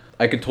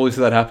 I could totally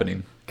see that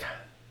happening.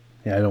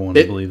 Yeah, I don't want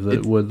to believe that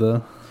it would,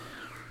 though.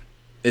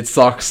 It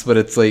sucks, but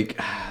it's like,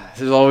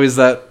 there's always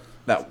that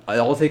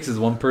all it takes is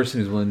one person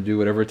who's willing to do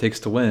whatever it takes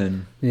to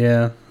win.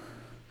 Yeah.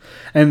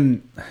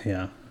 And,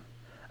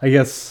 I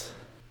guess...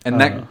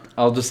 And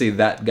I'll just say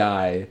that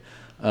guy,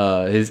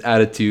 his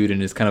attitude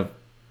and his kind of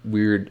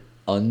weird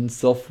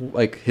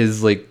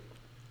his like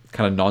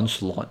kind of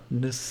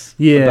nonchalantness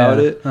about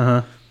it.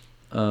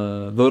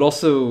 Though it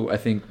also, I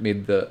think,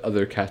 made the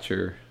other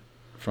catcher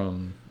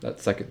from that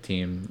second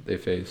team they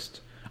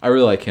faced. I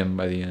really like him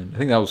by the end. I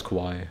think that was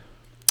Kawhi.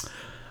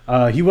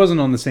 He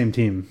wasn't on the same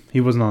team. He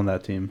wasn't on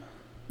that team.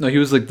 No, he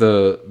was like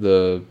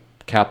the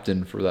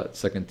captain for that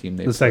second team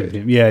they played. Second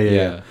team.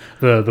 Yeah.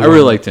 I really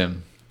liked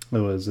him.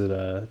 Was it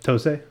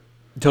Tosei?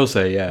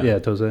 Tosei, yeah. Yeah,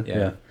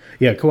 Tosei.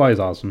 Yeah, Kawhi's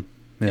awesome.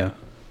 Yeah.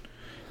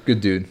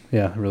 Good dude.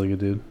 Yeah, really good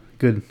dude.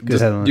 Good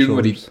just head on the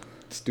shoulders.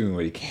 Just doing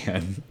what he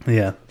can.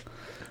 Yeah.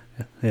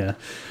 Yeah.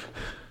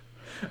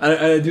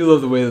 I do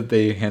love the way that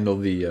they handle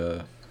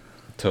the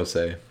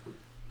Tosei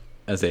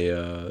as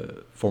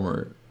a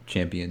former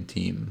champion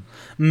team.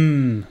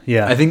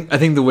 Yeah. I think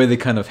the way they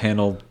kind of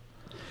handled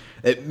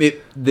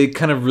it, they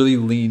kind of really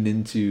leaned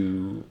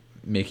into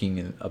making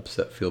an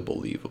upset feel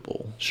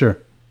believable. Sure.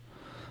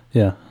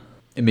 Yeah.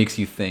 It makes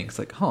you think. It's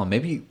like,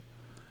 maybe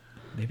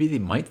they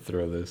might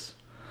throw this.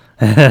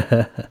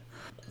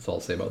 That's all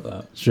I'll say about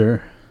that.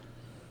 Sure.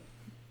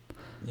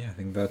 Yeah, I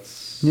think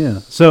that's... Yeah.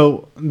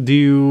 So,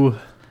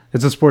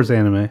 it's a sports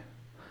anime.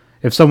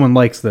 If someone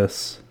likes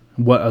this,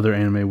 what other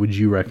anime would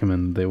you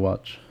recommend they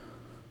watch?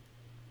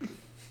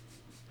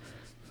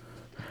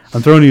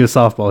 I'm throwing you a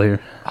softball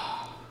here.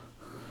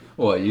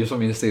 What, you just want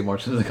me to say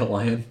Martin like a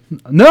lion?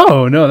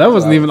 No, that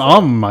wasn't Wow. even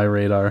on my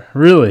radar.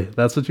 Really?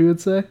 That's what you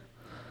would say?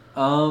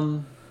 You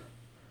want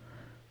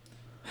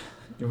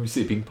me to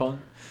say ping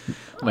pong?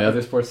 My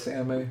other sports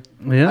anime?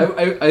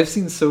 Yeah. I've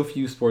seen so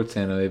few sports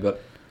anime,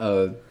 but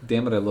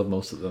damn it, I love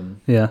most of them.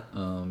 Yeah.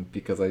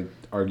 Because I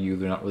argue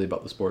they're not really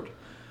about the sport.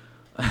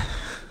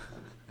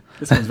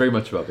 This one's very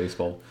much about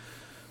baseball.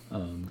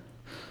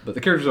 But the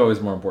characters are always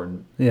more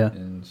important. Yeah.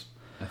 And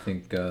I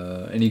think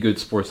any good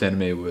sports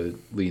anime would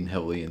lean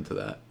heavily into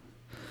that.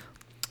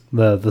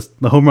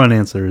 The home run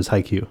answer is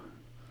Haikyuu.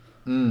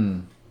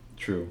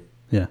 True.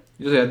 Yeah.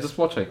 Yeah, just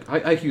watch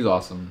Haikyuu's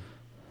awesome.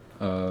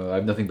 I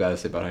have nothing bad to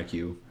say about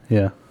Haikyuu.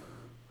 Yeah.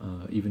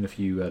 Even if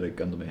you had a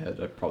gun to my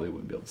head, I probably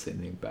wouldn't be able to say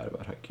anything bad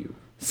about Haikyuu.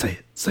 Say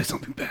it. Say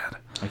something bad.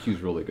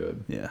 Haikyuu's really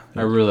good. Yeah.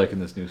 I really like in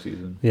this new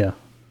season. Yeah.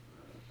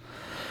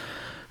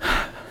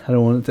 I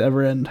don't want it to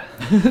ever end.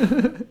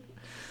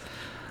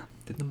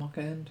 Did the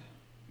manga end?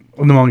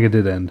 Well, the manga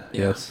did end.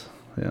 Yeah. Yes.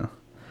 Yeah.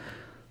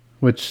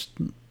 Which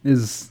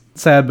is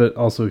sad, but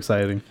also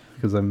exciting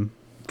because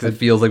Because it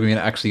feels like we're going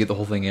to actually get the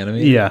whole thing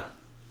animated. Yeah.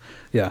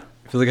 Yeah.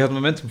 I feel like I have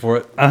momentum for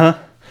it. Uh-huh.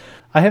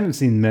 I haven't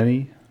seen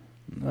many,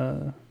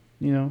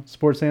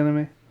 sports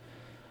anime.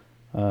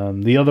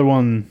 The other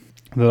one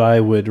that I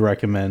would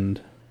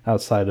recommend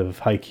outside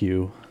of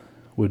Haikyuu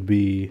would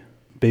be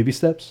Baby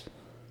Steps.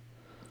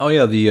 Oh,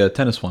 yeah, the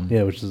tennis one.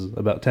 Yeah, which is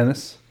about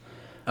tennis.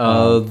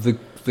 The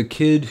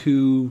kid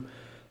who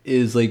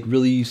is, like,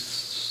 really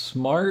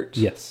smart.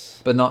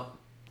 Yes. But not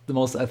the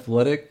most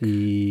athletic.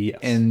 Yes.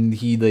 And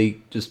he,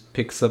 like, just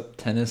picks up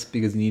tennis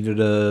because he needed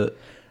a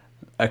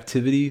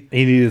activity.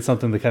 He needed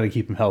something to kind of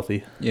keep him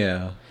healthy.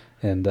 Yeah.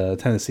 And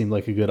tennis seemed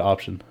like a good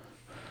option.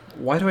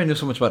 Why do I know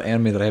so much about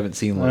anime that I haven't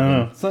seen? I don't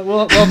know. So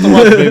we'll have to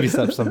watch Baby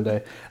Steps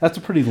someday. That's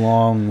a pretty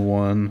long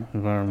one,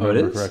 if I remember it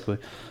is? correctly.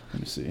 Let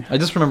me see. I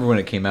just remember when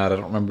it came out. I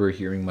don't remember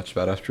hearing much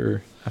about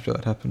after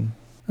that happened.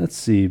 Let's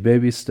see.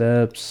 Baby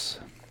Steps.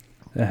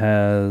 It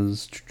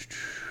has...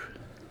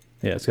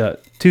 Yeah, it's got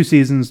 2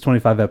 seasons,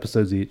 25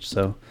 episodes each,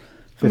 so...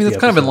 I mean, 50 it's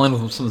kind of in episodes. line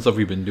with some of the stuff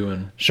we've been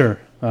doing. Sure.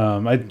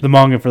 The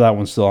manga for that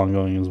one's still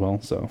ongoing as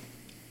well, so...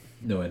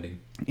 No ending.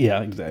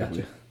 Yeah, exactly.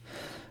 Gotcha.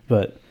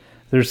 But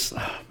there's...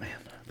 Oh, man.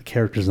 The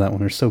characters in that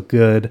one are so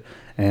good,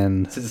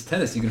 and... Since it's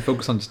tennis, you can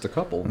focus on just a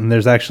couple. And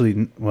there's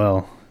actually...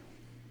 Well,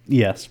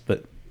 yes,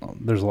 but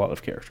there's a lot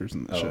of characters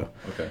in the show.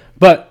 Okay.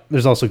 But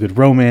there's also good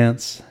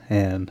romance,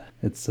 and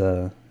it's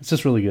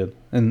just really good.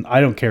 And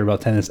I don't care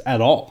about tennis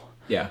at all.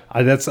 Yeah.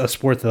 That's a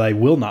sport that I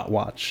will not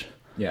watch.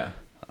 Yeah.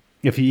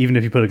 Even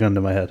if you put a gun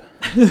to my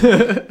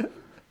head.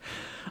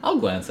 I'll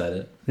glance at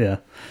it. Yeah.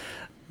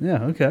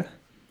 Yeah. Okay.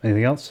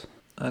 Anything else?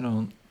 I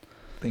don't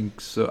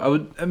think so. I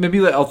would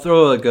maybe I'll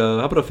throw like a.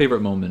 How about a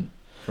favorite moment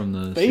from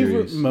the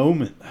Favorite series?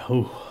 moment?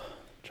 Oh,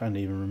 trying to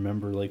even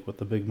remember like what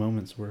the big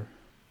moments were.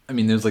 I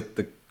mean, there's like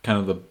the kind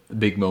of the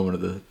big moment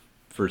of the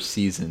first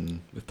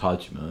season with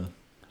Tajima.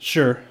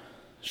 Sure.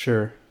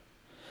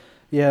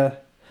 Yeah,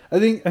 I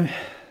think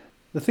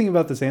the thing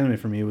about this anime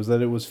for me was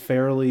that it was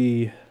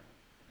fairly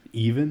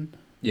even,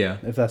 Yeah.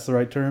 if that's the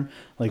right term.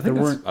 Like I there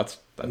think weren't. That's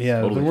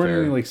Yeah, totally there weren't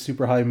fair. any like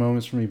super high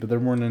moments for me, but there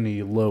weren't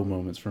any low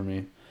moments for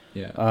me.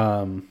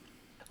 Yeah.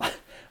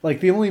 Like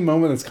the only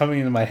moment that's coming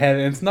into my head,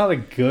 and it's not a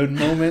good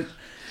moment,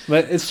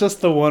 but it's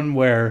just the one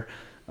where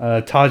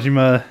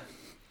Tajima,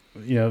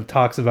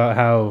 talks about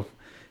how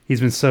he's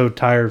been so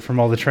tired from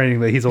all the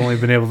training that he's only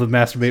been able to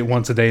masturbate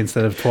once a day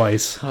instead of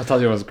twice. Oh,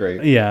 Tajima was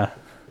great. Yeah.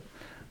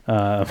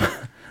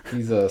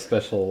 He's a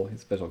special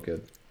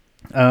kid.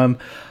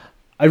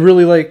 I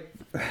really like,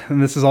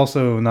 and this is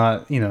also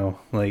not,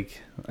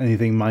 like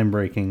anything mind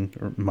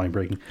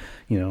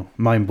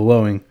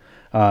blowing.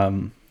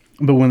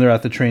 But when they're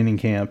at the training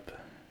camp,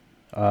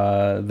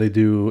 they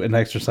do an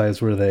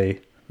exercise where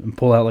they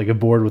pull out like a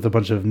board with a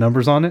bunch of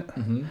numbers on it.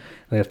 Mm-hmm.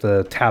 They have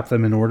to tap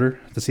them in order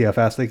to see how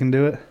fast they can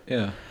do it.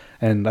 Yeah.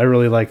 And I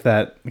really like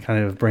that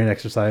kind of brain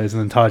exercise.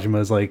 And then Tajima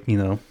is like,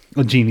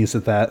 a genius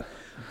at that.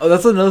 Oh,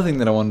 that's another thing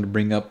that I wanted to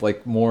bring up,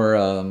 like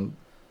more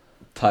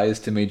ties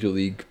to Major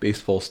League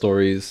Baseball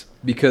stories.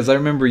 Because I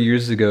remember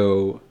years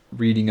ago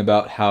reading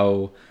about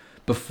how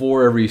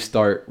before every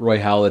start, Roy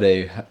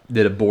Halladay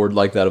did a board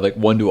like that of like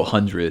 1 to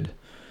 100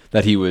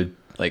 that he would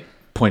like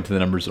point to the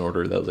numbers in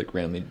order that was like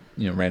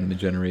randomly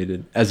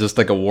generated as just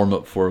like a warm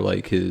up for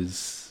like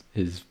his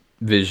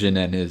vision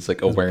and his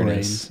like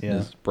awareness. Brain, yeah.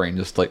 His brain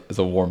just like as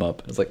a warm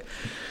up. It's like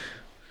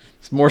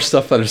it's more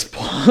stuff that is.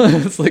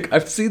 It's like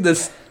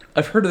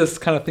I've heard of this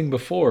kind of thing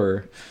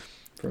before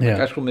from like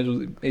actual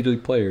Major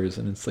League players,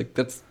 and it's like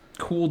that's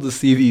cool to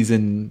see these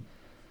in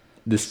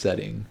this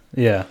setting.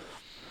 Yeah.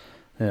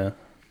 Yeah.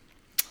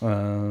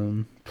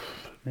 Man.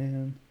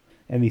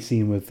 Any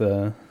scene with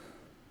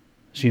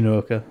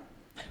Shinooka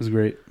was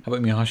great. How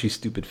about Miyahashi's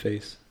stupid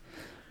face?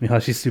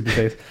 Miyashi's stupid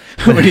face.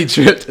 When he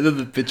tripped and then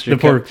the pitcher The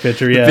poor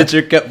pitcher, the yeah.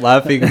 pitcher kept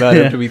laughing about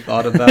it after we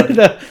thought about it.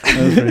 That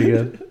was pretty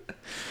good.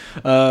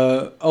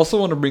 Also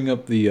want to bring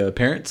up the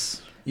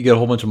parents. You get a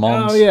whole bunch of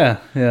moms. Oh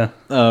yeah.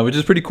 Which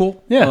is pretty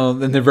cool. Yeah.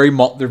 And they're very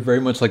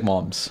much like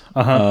moms.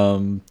 Uh-huh.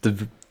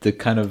 The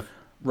kind of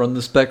run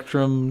the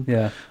spectrum.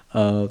 Yeah.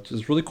 Which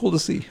is really cool to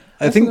see.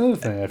 That's another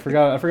thing. I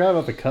forgot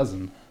about the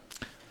cousin.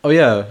 Oh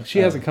yeah, She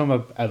hasn't come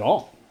up at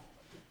all.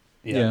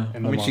 Yeah,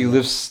 in I the mean she manga.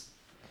 lives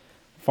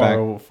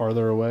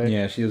farther away.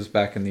 Yeah, she lives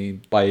back in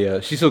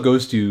the she still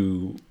goes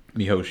to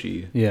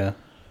Mihoshi. Yeah.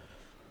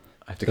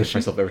 I have to Does catch she?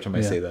 myself every time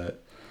I say that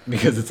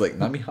because it's like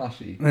not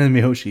Mihoshi. And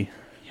Mihoshi.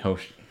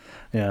 Mihoshi.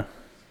 Yeah.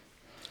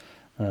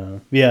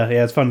 Yeah.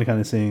 It's fun to kind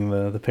of seeing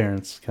the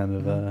parents kind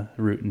of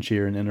root and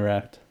cheer and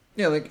interact.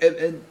 Yeah, like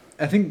and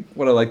I think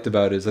what I liked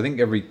about it is I think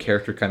every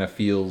character kind of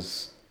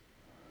feels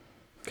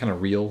kind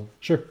of real.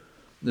 Sure.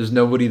 There's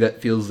nobody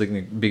that feels like a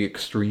big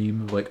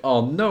extreme, like,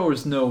 oh no,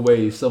 there's no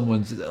way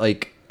someone's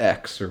like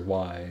X or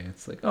Y.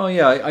 It's like, oh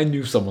yeah, I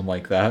knew someone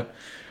like that,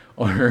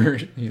 or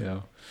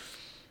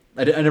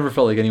I never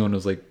felt like anyone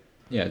was like,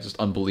 yeah, just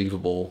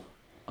unbelievable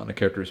on a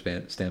character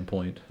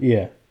standpoint.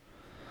 Yeah.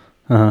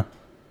 Uh huh.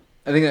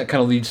 I think that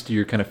kind of leads to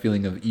your kind of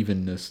feeling of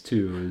evenness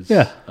too.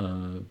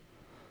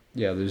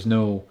 There's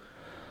no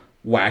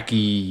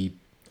wacky,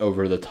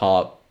 over the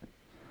top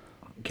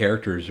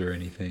characters or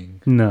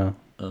anything. No.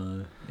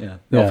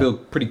 They all feel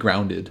pretty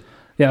grounded.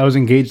 Yeah, I was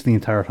engaged the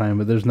entire time,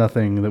 but there's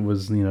nothing that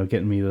was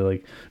getting me to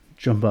like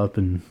jump up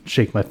and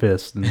shake my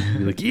fist and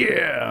be like,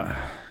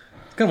 yeah.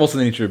 It's kind of also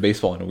the nature of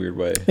baseball in a weird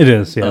way. It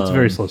is. Yeah, it's a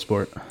very slow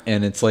sport.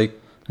 And it's like,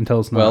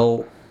 until it's not.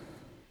 Well,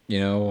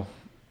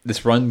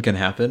 this run can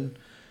happen,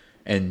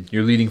 and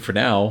you're leading for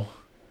now.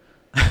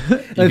 You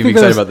can be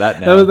excited about that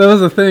now. That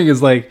was the thing.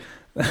 Is like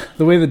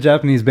the way the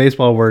Japanese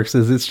baseball works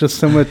is it's just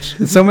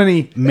so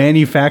many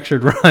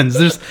manufactured runs.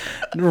 There's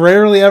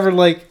rarely ever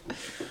like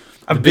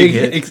a big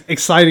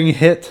exciting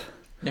hit.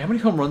 Yeah, how many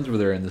home runs were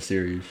there in the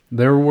series?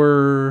 There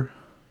were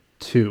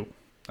 2,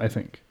 I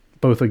think,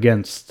 both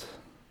against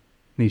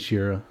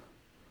Nishira.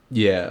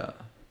 Yeah,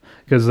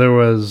 because there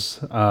was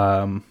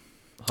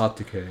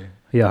Hatake.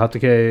 Yeah,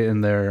 Hatake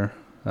in their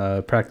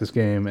practice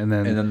game, and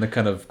then the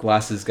kind of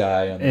glasses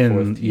guy on the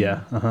fourth team.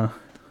 Yeah,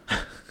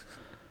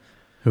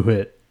 who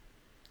hit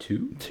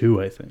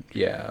 2, I think.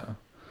 Yeah.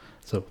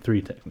 So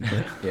 3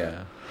 technically.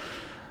 Yeah.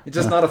 It's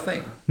just not a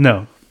thing.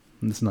 No,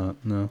 it's not.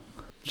 No.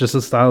 Just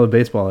a style of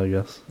baseball, I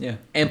guess. Yeah.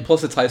 And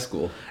plus it's high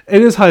school.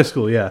 It is high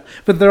school, yeah.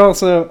 But they're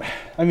also,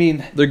 I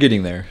mean... They're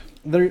getting there.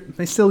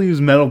 They still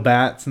use metal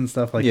bats and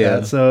stuff like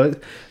that. So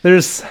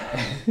there's...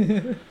 I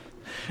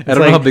don't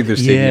know how big their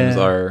stadiums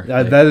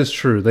are. That is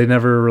true. They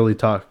never really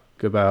talk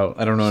about...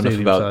 I don't know enough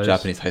about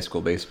Japanese high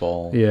school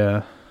baseball.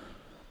 Yeah.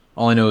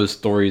 All I know is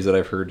stories that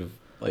I've heard of,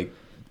 like,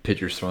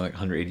 pitchers throwing like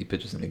 180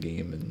 pitches in a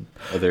game and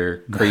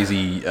other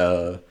crazy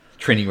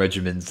training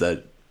regimens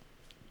that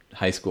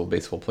high school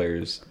baseball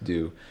players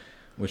do,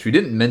 which we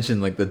didn't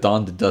mention, like the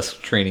dawn to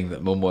dusk training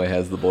that Momoe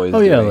has the boys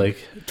doing. Yeah, like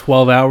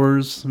 12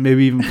 hours,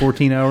 maybe even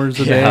 14 hours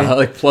a day. Yeah,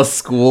 like plus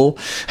school.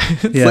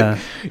 It's like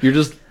you're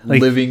just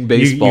like living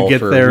baseball. You get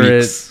for there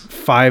weeks. At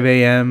 5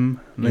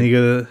 a.m. and then you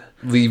go to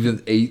leave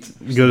at 8.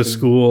 You go to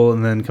school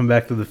and then come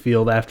back to the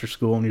field after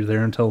school, and you're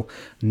there until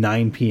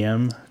 9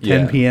 p.m.,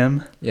 10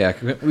 p.m. Yeah,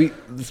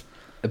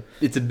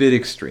 it's a bit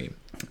extreme.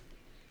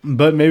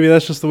 But maybe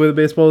that's just the way the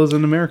baseball is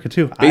in America,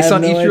 too. Based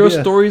on Ichiro's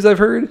stories I've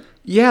heard,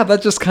 yeah,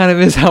 that just kind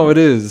of is how it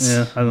is.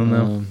 Yeah, I don't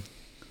know.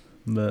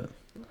 But,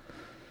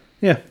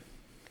 yeah.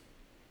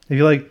 If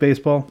you like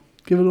baseball,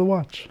 give it a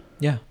watch.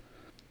 Yeah.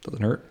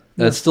 Doesn't hurt.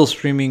 That's still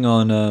streaming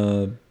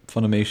on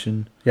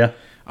Funimation. Yeah.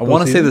 I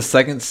want to say the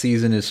second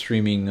season is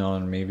streaming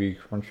on maybe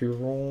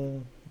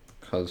Crunchyroll.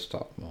 Cause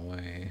stop my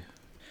way.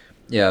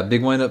 Yeah,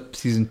 Big Wind Up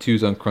season 2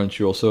 is on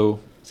Crunchyroll.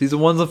 So season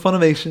 1's on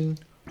Funimation.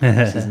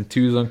 Season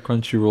 2's on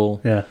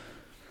Crunchyroll. Yeah.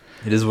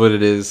 It is what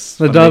it is.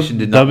 The dub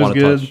is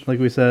good, like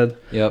we said.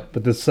 Yep.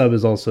 But the sub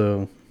is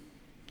also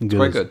good. It's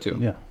quite good too.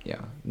 Yeah.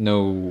 Yeah.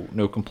 No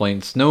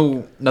complaints.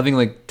 Nothing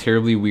like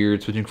terribly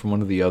weird switching from one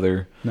to the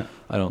other. No.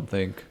 I don't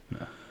think.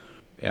 No.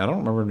 Yeah, I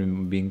don't remember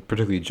them being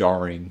particularly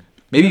jarring.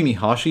 Maybe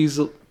Mihashi's,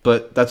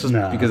 but that's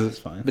just because it's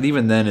fine. But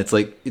even then, it's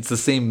like it's the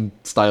same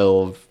style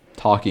of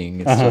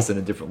talking. It's just in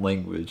a different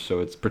language, so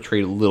it's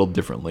portrayed a little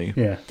differently.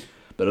 Yeah.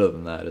 But other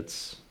than that,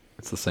 it's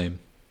the same.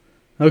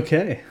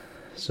 Okay.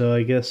 So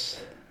I guess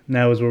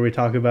now is where we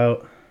talk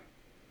about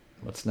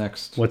what's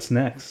next.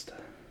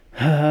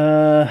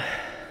 Yeah.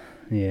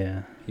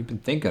 You've been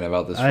thinking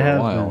about this for a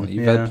while.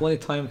 You've had plenty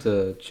of time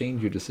to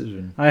change your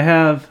decision. I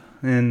have,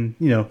 and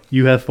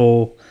you have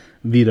full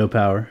veto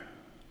power.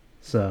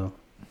 So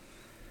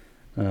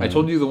I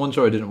told you the one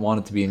show I didn't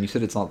want it to be, and you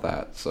said it's not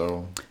that.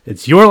 So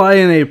it's Your Lie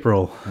in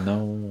April.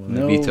 No, I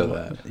veto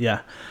that.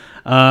 Yeah.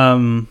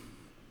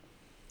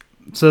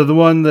 So the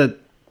one that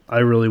I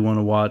really want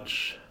to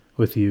watch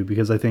with you,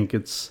 because I think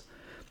it's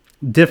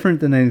different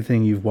than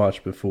anything you've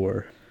watched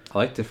before. I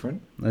like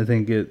different. I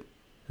think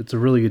it's a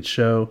really good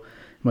show.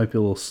 It might be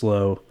a little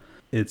slow.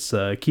 It's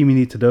Kimi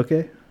ni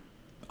Todoke.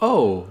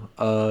 Oh,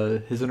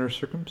 His Inner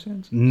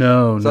Circumstance?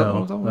 No.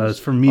 It's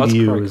from Me to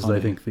You is I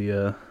think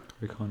the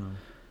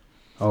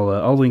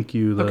I'll link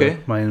you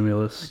my enemy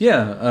list.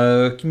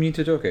 Yeah, Kimi ni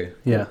Todoke.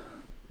 Yeah.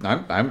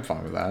 I'm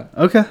fine with that.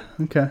 Okay.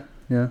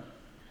 Yeah.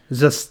 It's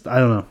just I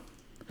don't know.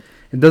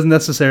 It doesn't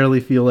necessarily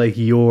feel like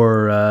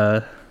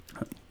your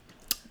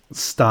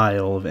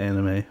style of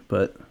anime,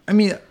 but I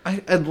mean,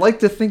 I'd like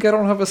to think I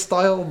don't have a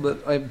style, but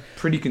I'm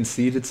pretty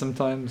conceited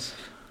sometimes,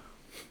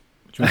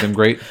 which means I'm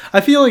great.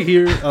 I feel like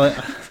here,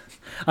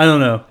 I don't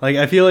know. Like,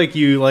 I feel like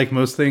you like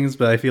most things,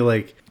 but I feel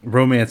like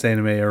romance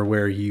anime are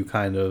where you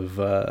kind of,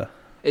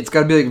 It's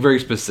got to be like very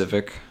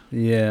specific.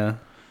 yeah.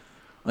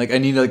 Like I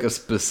need like a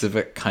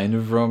specific kind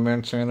of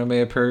romance anime.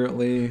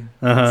 Apparently,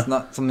 Uh-huh. it's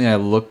not something I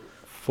look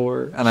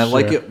for, and I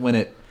like Sure. it when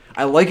it.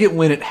 I like it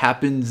when it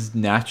happens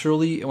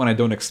naturally and when I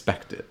don't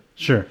expect it,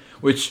 Sure.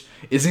 which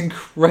is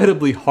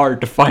incredibly hard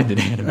to find in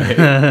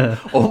anime.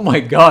 Oh my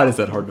god, is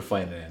that hard to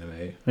find in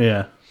anime?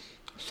 Yeah.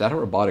 Shadow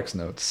Robotics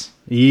notes.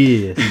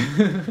 Yes.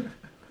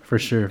 For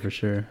sure, for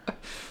sure.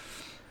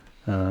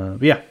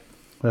 Yeah,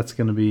 that's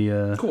going to be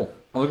Cool.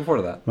 I'm looking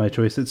forward to that. my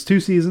choice. It's 2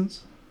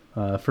 seasons.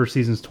 First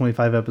season's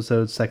 25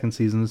 episodes. Second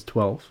season is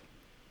 12.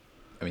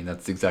 I mean,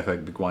 that's exactly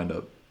like Big Wind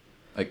Up.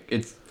 Like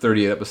it's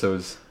 38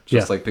 episodes,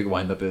 just Yeah. like Big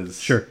Wind Up is.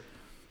 Sure.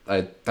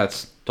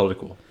 That's totally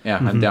cool. Yeah,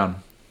 I'm Mhm. down.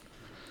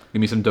 Give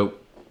me some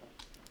dope.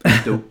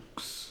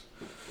 Dokes.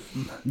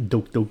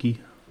 Doki.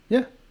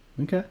 Yeah.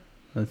 Okay.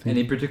 I think.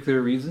 Any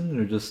particular reason,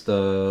 or just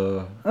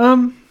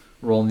Um.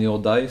 rolling the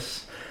old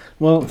dice?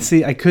 Well,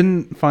 see, I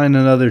couldn't find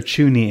another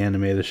Chuny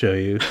anime to show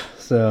you,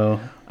 so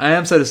I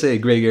am sad to say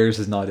Greg Ayers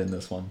is not in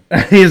this one.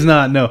 he's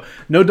not.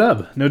 No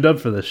dub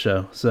for this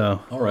show.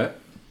 So All right,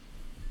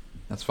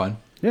 that's fine.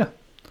 yeah,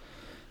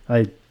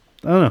 I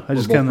don't know. I We're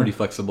just both kind pretty of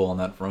flexible on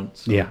that front.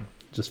 So. yeah,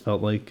 just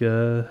felt like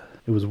it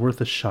was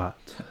worth a shot.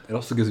 It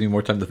also gives me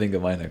more time to think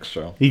of my next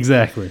show.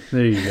 Exactly.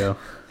 There you go.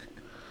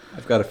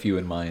 I've got a few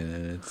in mind,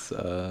 and it's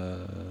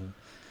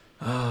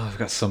I've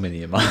got so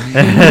many in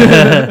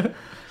mind.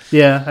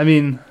 Yeah, I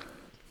mean,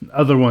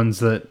 other ones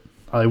that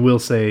I will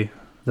say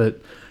that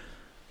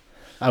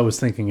I was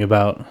thinking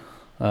about,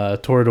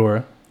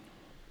 Toradora.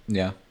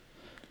 Yeah,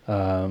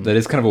 Um, that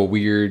is kind of a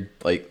weird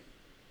like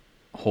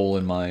hole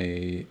in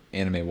my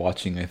anime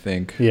watching. I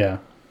think. yeah,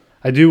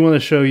 I do want to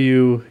show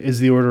you Is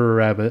the Order a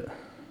Rabbit,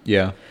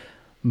 Yeah.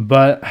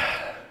 but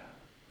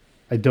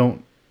I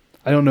don't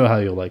know how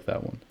you'll like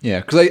that one. Yeah,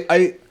 because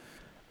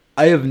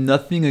I have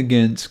nothing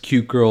against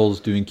cute girls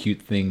doing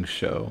cute things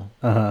show,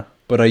 Uh-huh.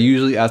 but I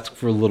usually ask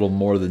for a little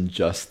more than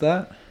just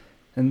that,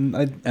 And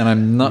and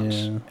I'm not.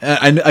 Yeah.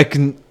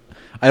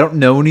 I don't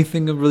know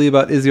anything really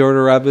about Is the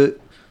Order Rabbit,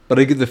 but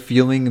I get the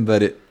feeling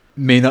that it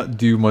may not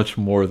do much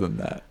more than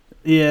that.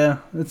 yeah,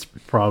 it's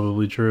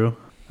probably true.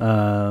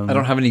 I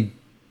don't have any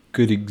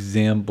good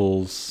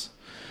examples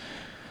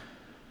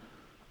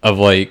of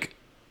like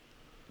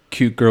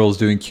cute girls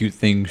doing cute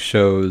things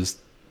shows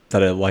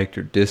that I liked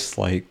or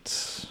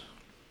disliked.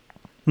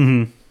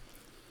 Hmm.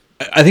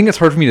 I think it's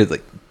hard for me to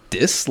like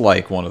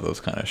dislike one of those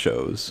kind of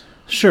shows.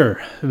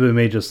 Sure, but it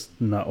may just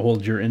not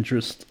hold your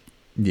interest,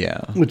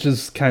 Yeah, which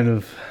is kind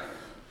of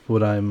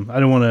what I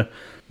don't want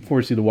to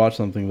force you to watch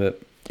something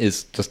that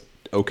it's just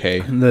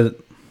okay.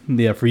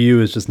 yeah, for you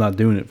is just not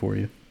doing it for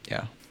you.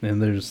 Yeah,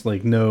 And there's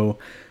like no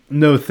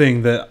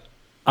thing that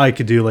I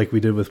could do like we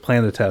did with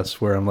Planet Test,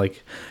 where I'm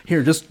like,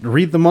 here, just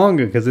read the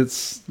manga because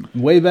it's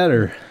way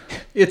better.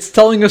 it's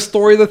telling a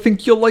story that I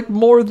think you'll like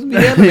more than the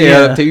anime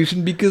Yeah.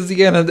 adaptation because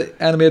the anime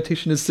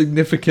adaptation is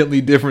significantly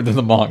different than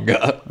the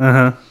manga. Uh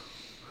huh.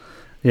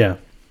 Yeah.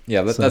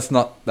 Yeah, So- that's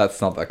not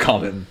that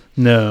common.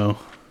 No.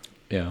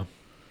 Yeah,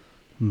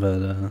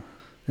 But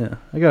yeah,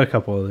 I got a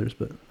couple others,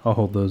 but I'll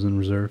hold those in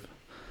reserve.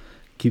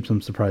 Keep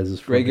some surprises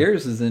for Greg me.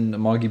 Ayers is in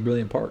Amagi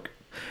Brilliant Park.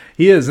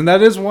 He is, and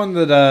that is one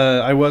that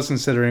I was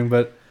considering,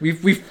 but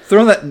We've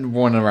thrown that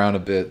one around a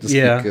bit just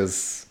Yeah.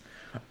 because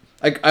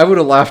I would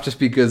have laughed just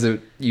because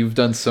you've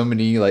done so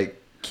many like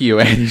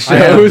KyoAni shows. I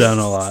have done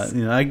a lot.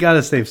 You know, I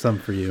gotta save some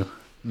for you.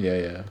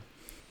 Yeah.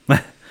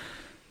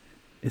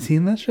 Is he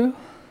in that show?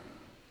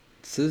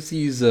 It says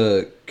he's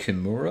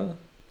Kimura.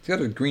 He's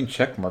got a green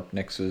check mark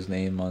next to his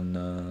name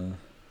on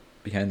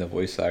behind the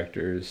voice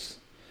actors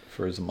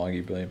for his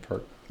Amagi Brilliant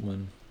Park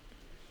one.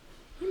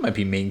 He might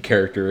be main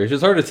character. It's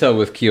just hard to tell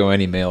with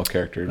KyoAni male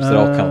characters. They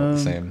all kind of look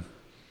the same.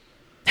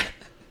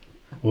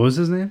 What was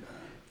his name?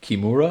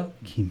 Kimura.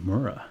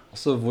 Kimura.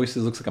 Also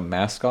voices looks like a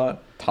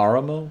mascot.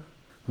 Taramo.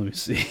 Let me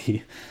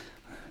see.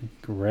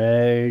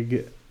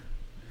 Greg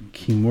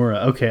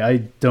Kimura. Okay, I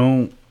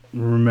don't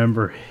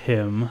remember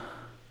him.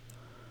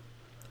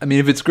 I mean,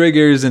 if it's Greg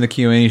Ayers in a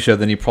KyoAni show,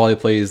 then he probably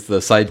plays the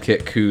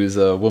sidekick who's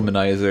a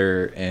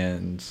womanizer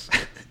and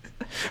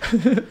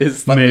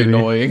is slightly Maybe.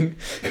 annoying.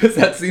 Because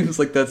that seems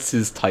like that's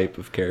his type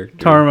of character.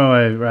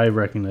 Taramo, I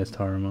recognize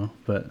Taramo,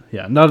 but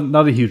yeah,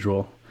 not a huge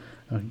role,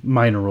 a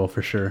minor role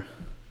for sure.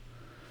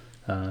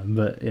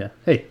 But yeah,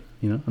 hey,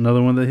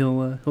 another one that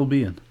he'll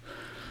be in.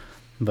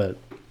 But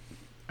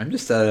I'm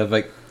just sad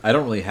I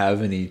don't really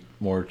have any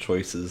more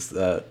choices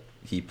that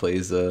he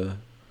plays a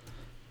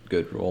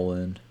good role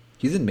in.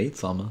 He's in Maid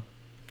Sama.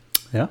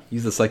 yeah.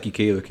 He's the Psyche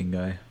K looking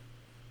guy.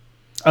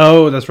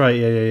 Oh, that's right.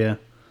 Yeah.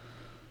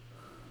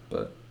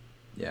 But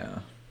yeah,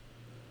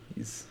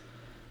 he's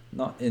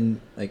not in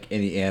like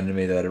any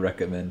anime that I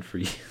recommend for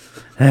you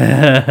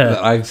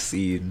that I've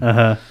seen.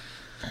 Uh-huh.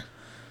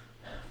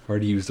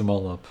 Already used them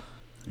all up.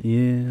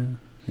 Yeah.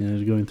 Yeah,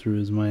 he's going through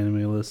his My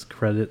Anime List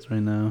credits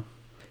right now.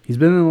 He's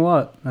been in a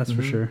lot, that's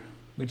for Mhm. sure.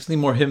 We just need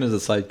more him as a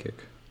sidekick.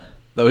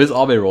 Though his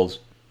Abe role's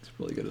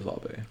really good as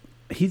Abe.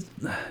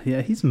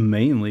 He's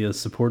mainly a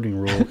supporting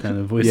role kind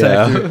of voice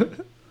actor.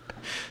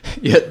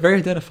 Yeah, very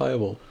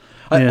identifiable.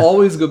 I Yeah.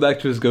 always go back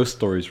to his Ghost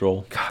Stories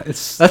role. God,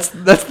 it's That's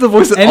the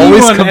voice that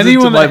always comes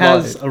into my that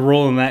has mind. a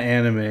role in that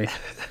anime.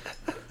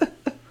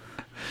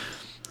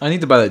 I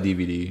need to buy that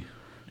DVD.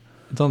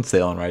 It's on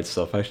sale on Right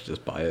Stuff. I should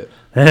just buy it.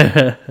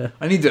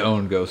 I need to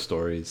own Ghost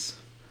Stories.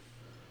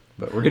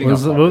 But we're getting What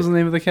off was the topic.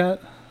 name of the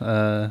cat?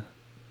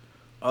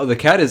 Oh, the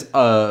cat is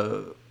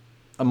a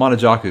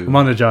Monojaku.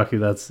 Monojaku.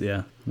 That's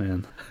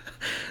man.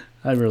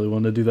 I really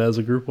want to do that as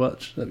a group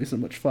watch. That'd be so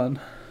much fun.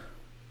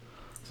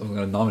 So I'm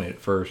gonna nominate it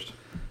first.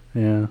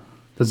 Yeah.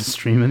 Does it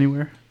stream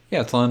anywhere?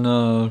 Yeah, it's on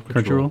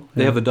Crunchyroll?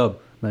 They Yeah. have the dub.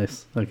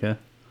 Nice. Okay.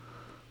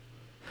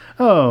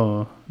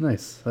 Oh,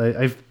 nice.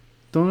 I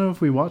don't know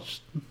if we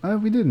watched.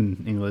 We did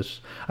in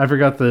English. I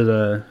forgot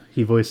that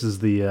he voices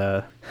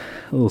the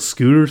little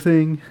scooter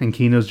thing in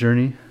Kino's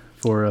Journey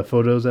for a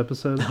Photos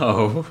episode.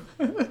 Oh.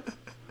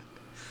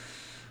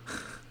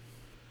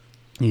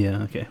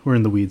 Yeah. Okay. We're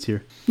in the weeds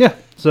here. Yeah.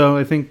 So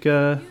I think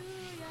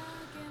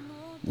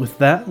with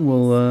that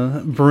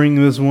we'll bring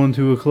this one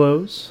to a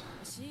close.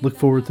 Look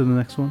forward to the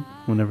next one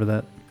whenever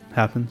that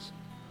happens.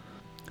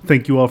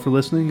 Thank you all for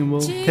listening, and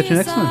we'll catch you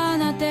next time.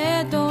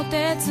 手と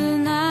手つ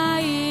な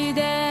い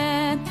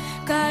で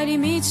帰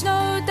り道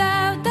の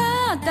歌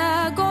歌っ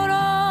た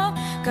頃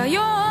歌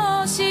謡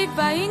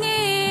芝居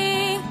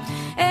に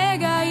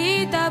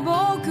描いた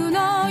僕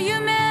の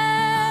夢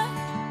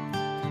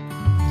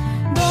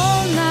ど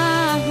ん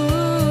な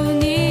風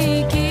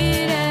に生き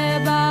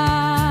れ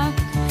ば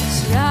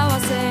幸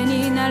せ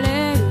にな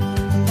れる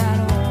んだ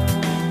ろ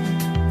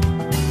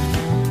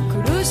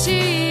う苦し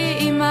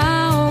い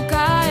今を変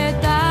え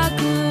た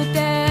くて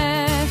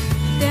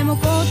でも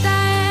答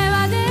え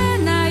は出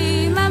な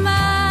いま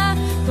ま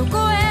どこ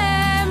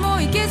へも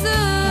行けず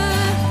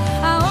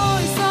青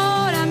い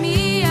空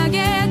見上げ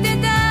て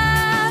た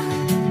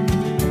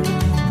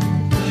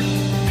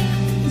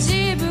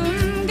自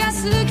分が好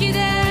きで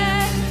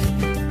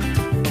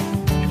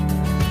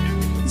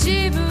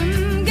自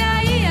分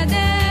が嫌で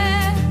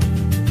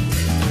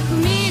踏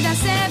み出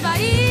せばい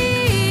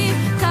い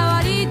変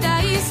わり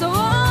たいそう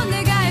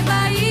願え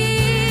ばい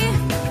い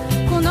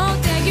この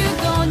手ぎゅっ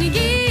と握っ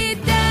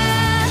て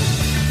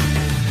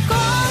こ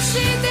うし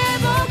て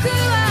僕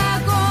は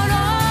転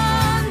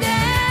んで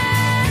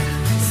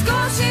少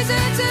しず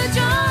つ上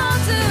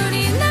手に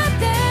なっ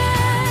て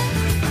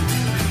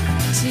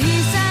小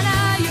さな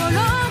喜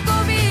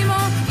びも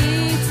い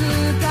つ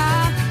か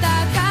宝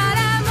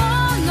物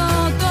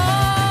と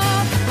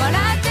笑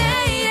って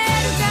いれ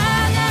るか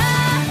な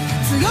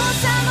強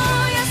さも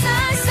優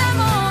しさも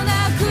な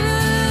く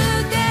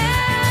て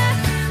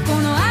こ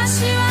の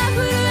足は震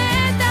え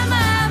たま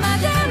ま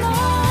でも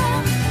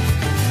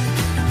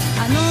あ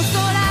の空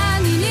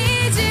に虹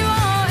を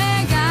描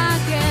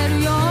ける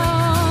よ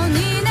うに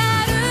な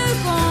る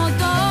こ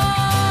と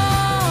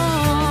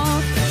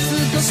を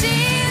ずっと信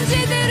じ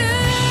てる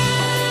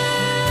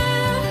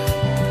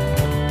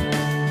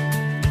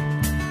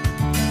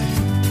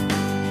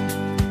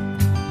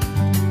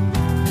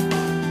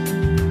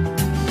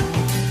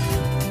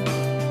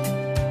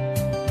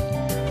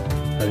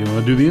How do you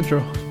want to do the intro?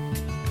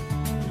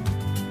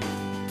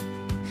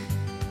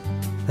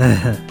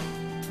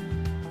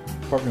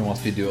 Part of me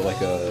wants me to do it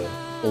like a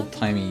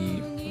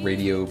old-timey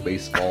radio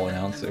baseball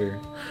announcer.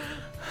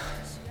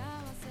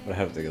 But I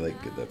have to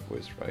like get that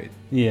voice right.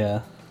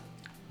 Yeah.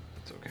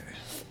 It's okay.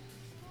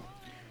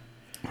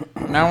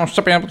 Now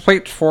stepping up the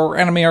plate for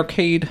Anime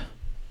Arcade.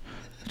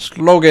 It's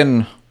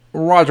Logan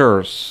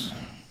Rogers.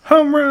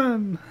 Home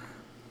run!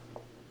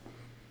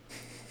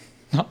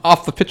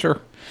 Off the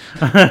pitcher.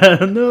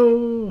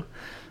 No!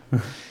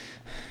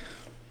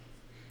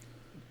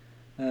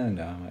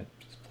 No, I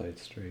just play it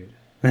straight.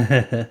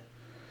 I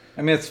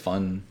mean, it's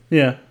fun.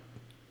 Yeah.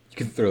 You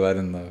can throw that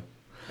in the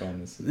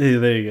bonus. Yeah,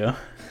 there you go.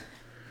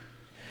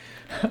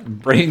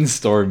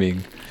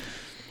 Brainstorming.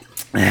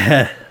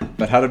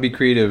 But how to be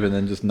creative and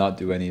then just not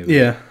do any of it.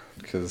 Yeah.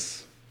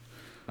 Because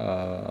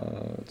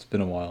it's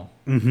been a while.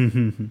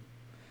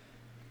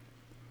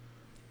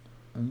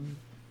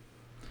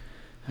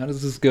 How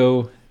does this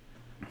go?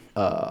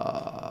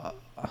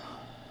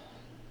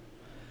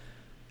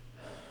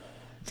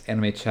 It's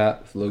anime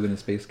chat with Logan and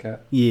Space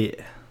Cat. Yeah.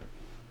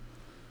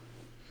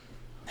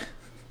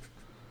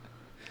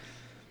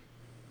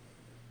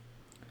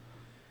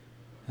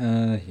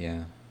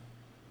 Yeah.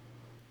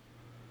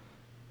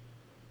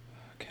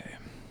 Okay.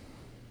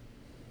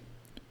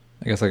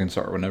 I guess I can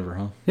start whenever,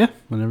 huh? Yeah,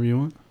 whenever you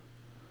want.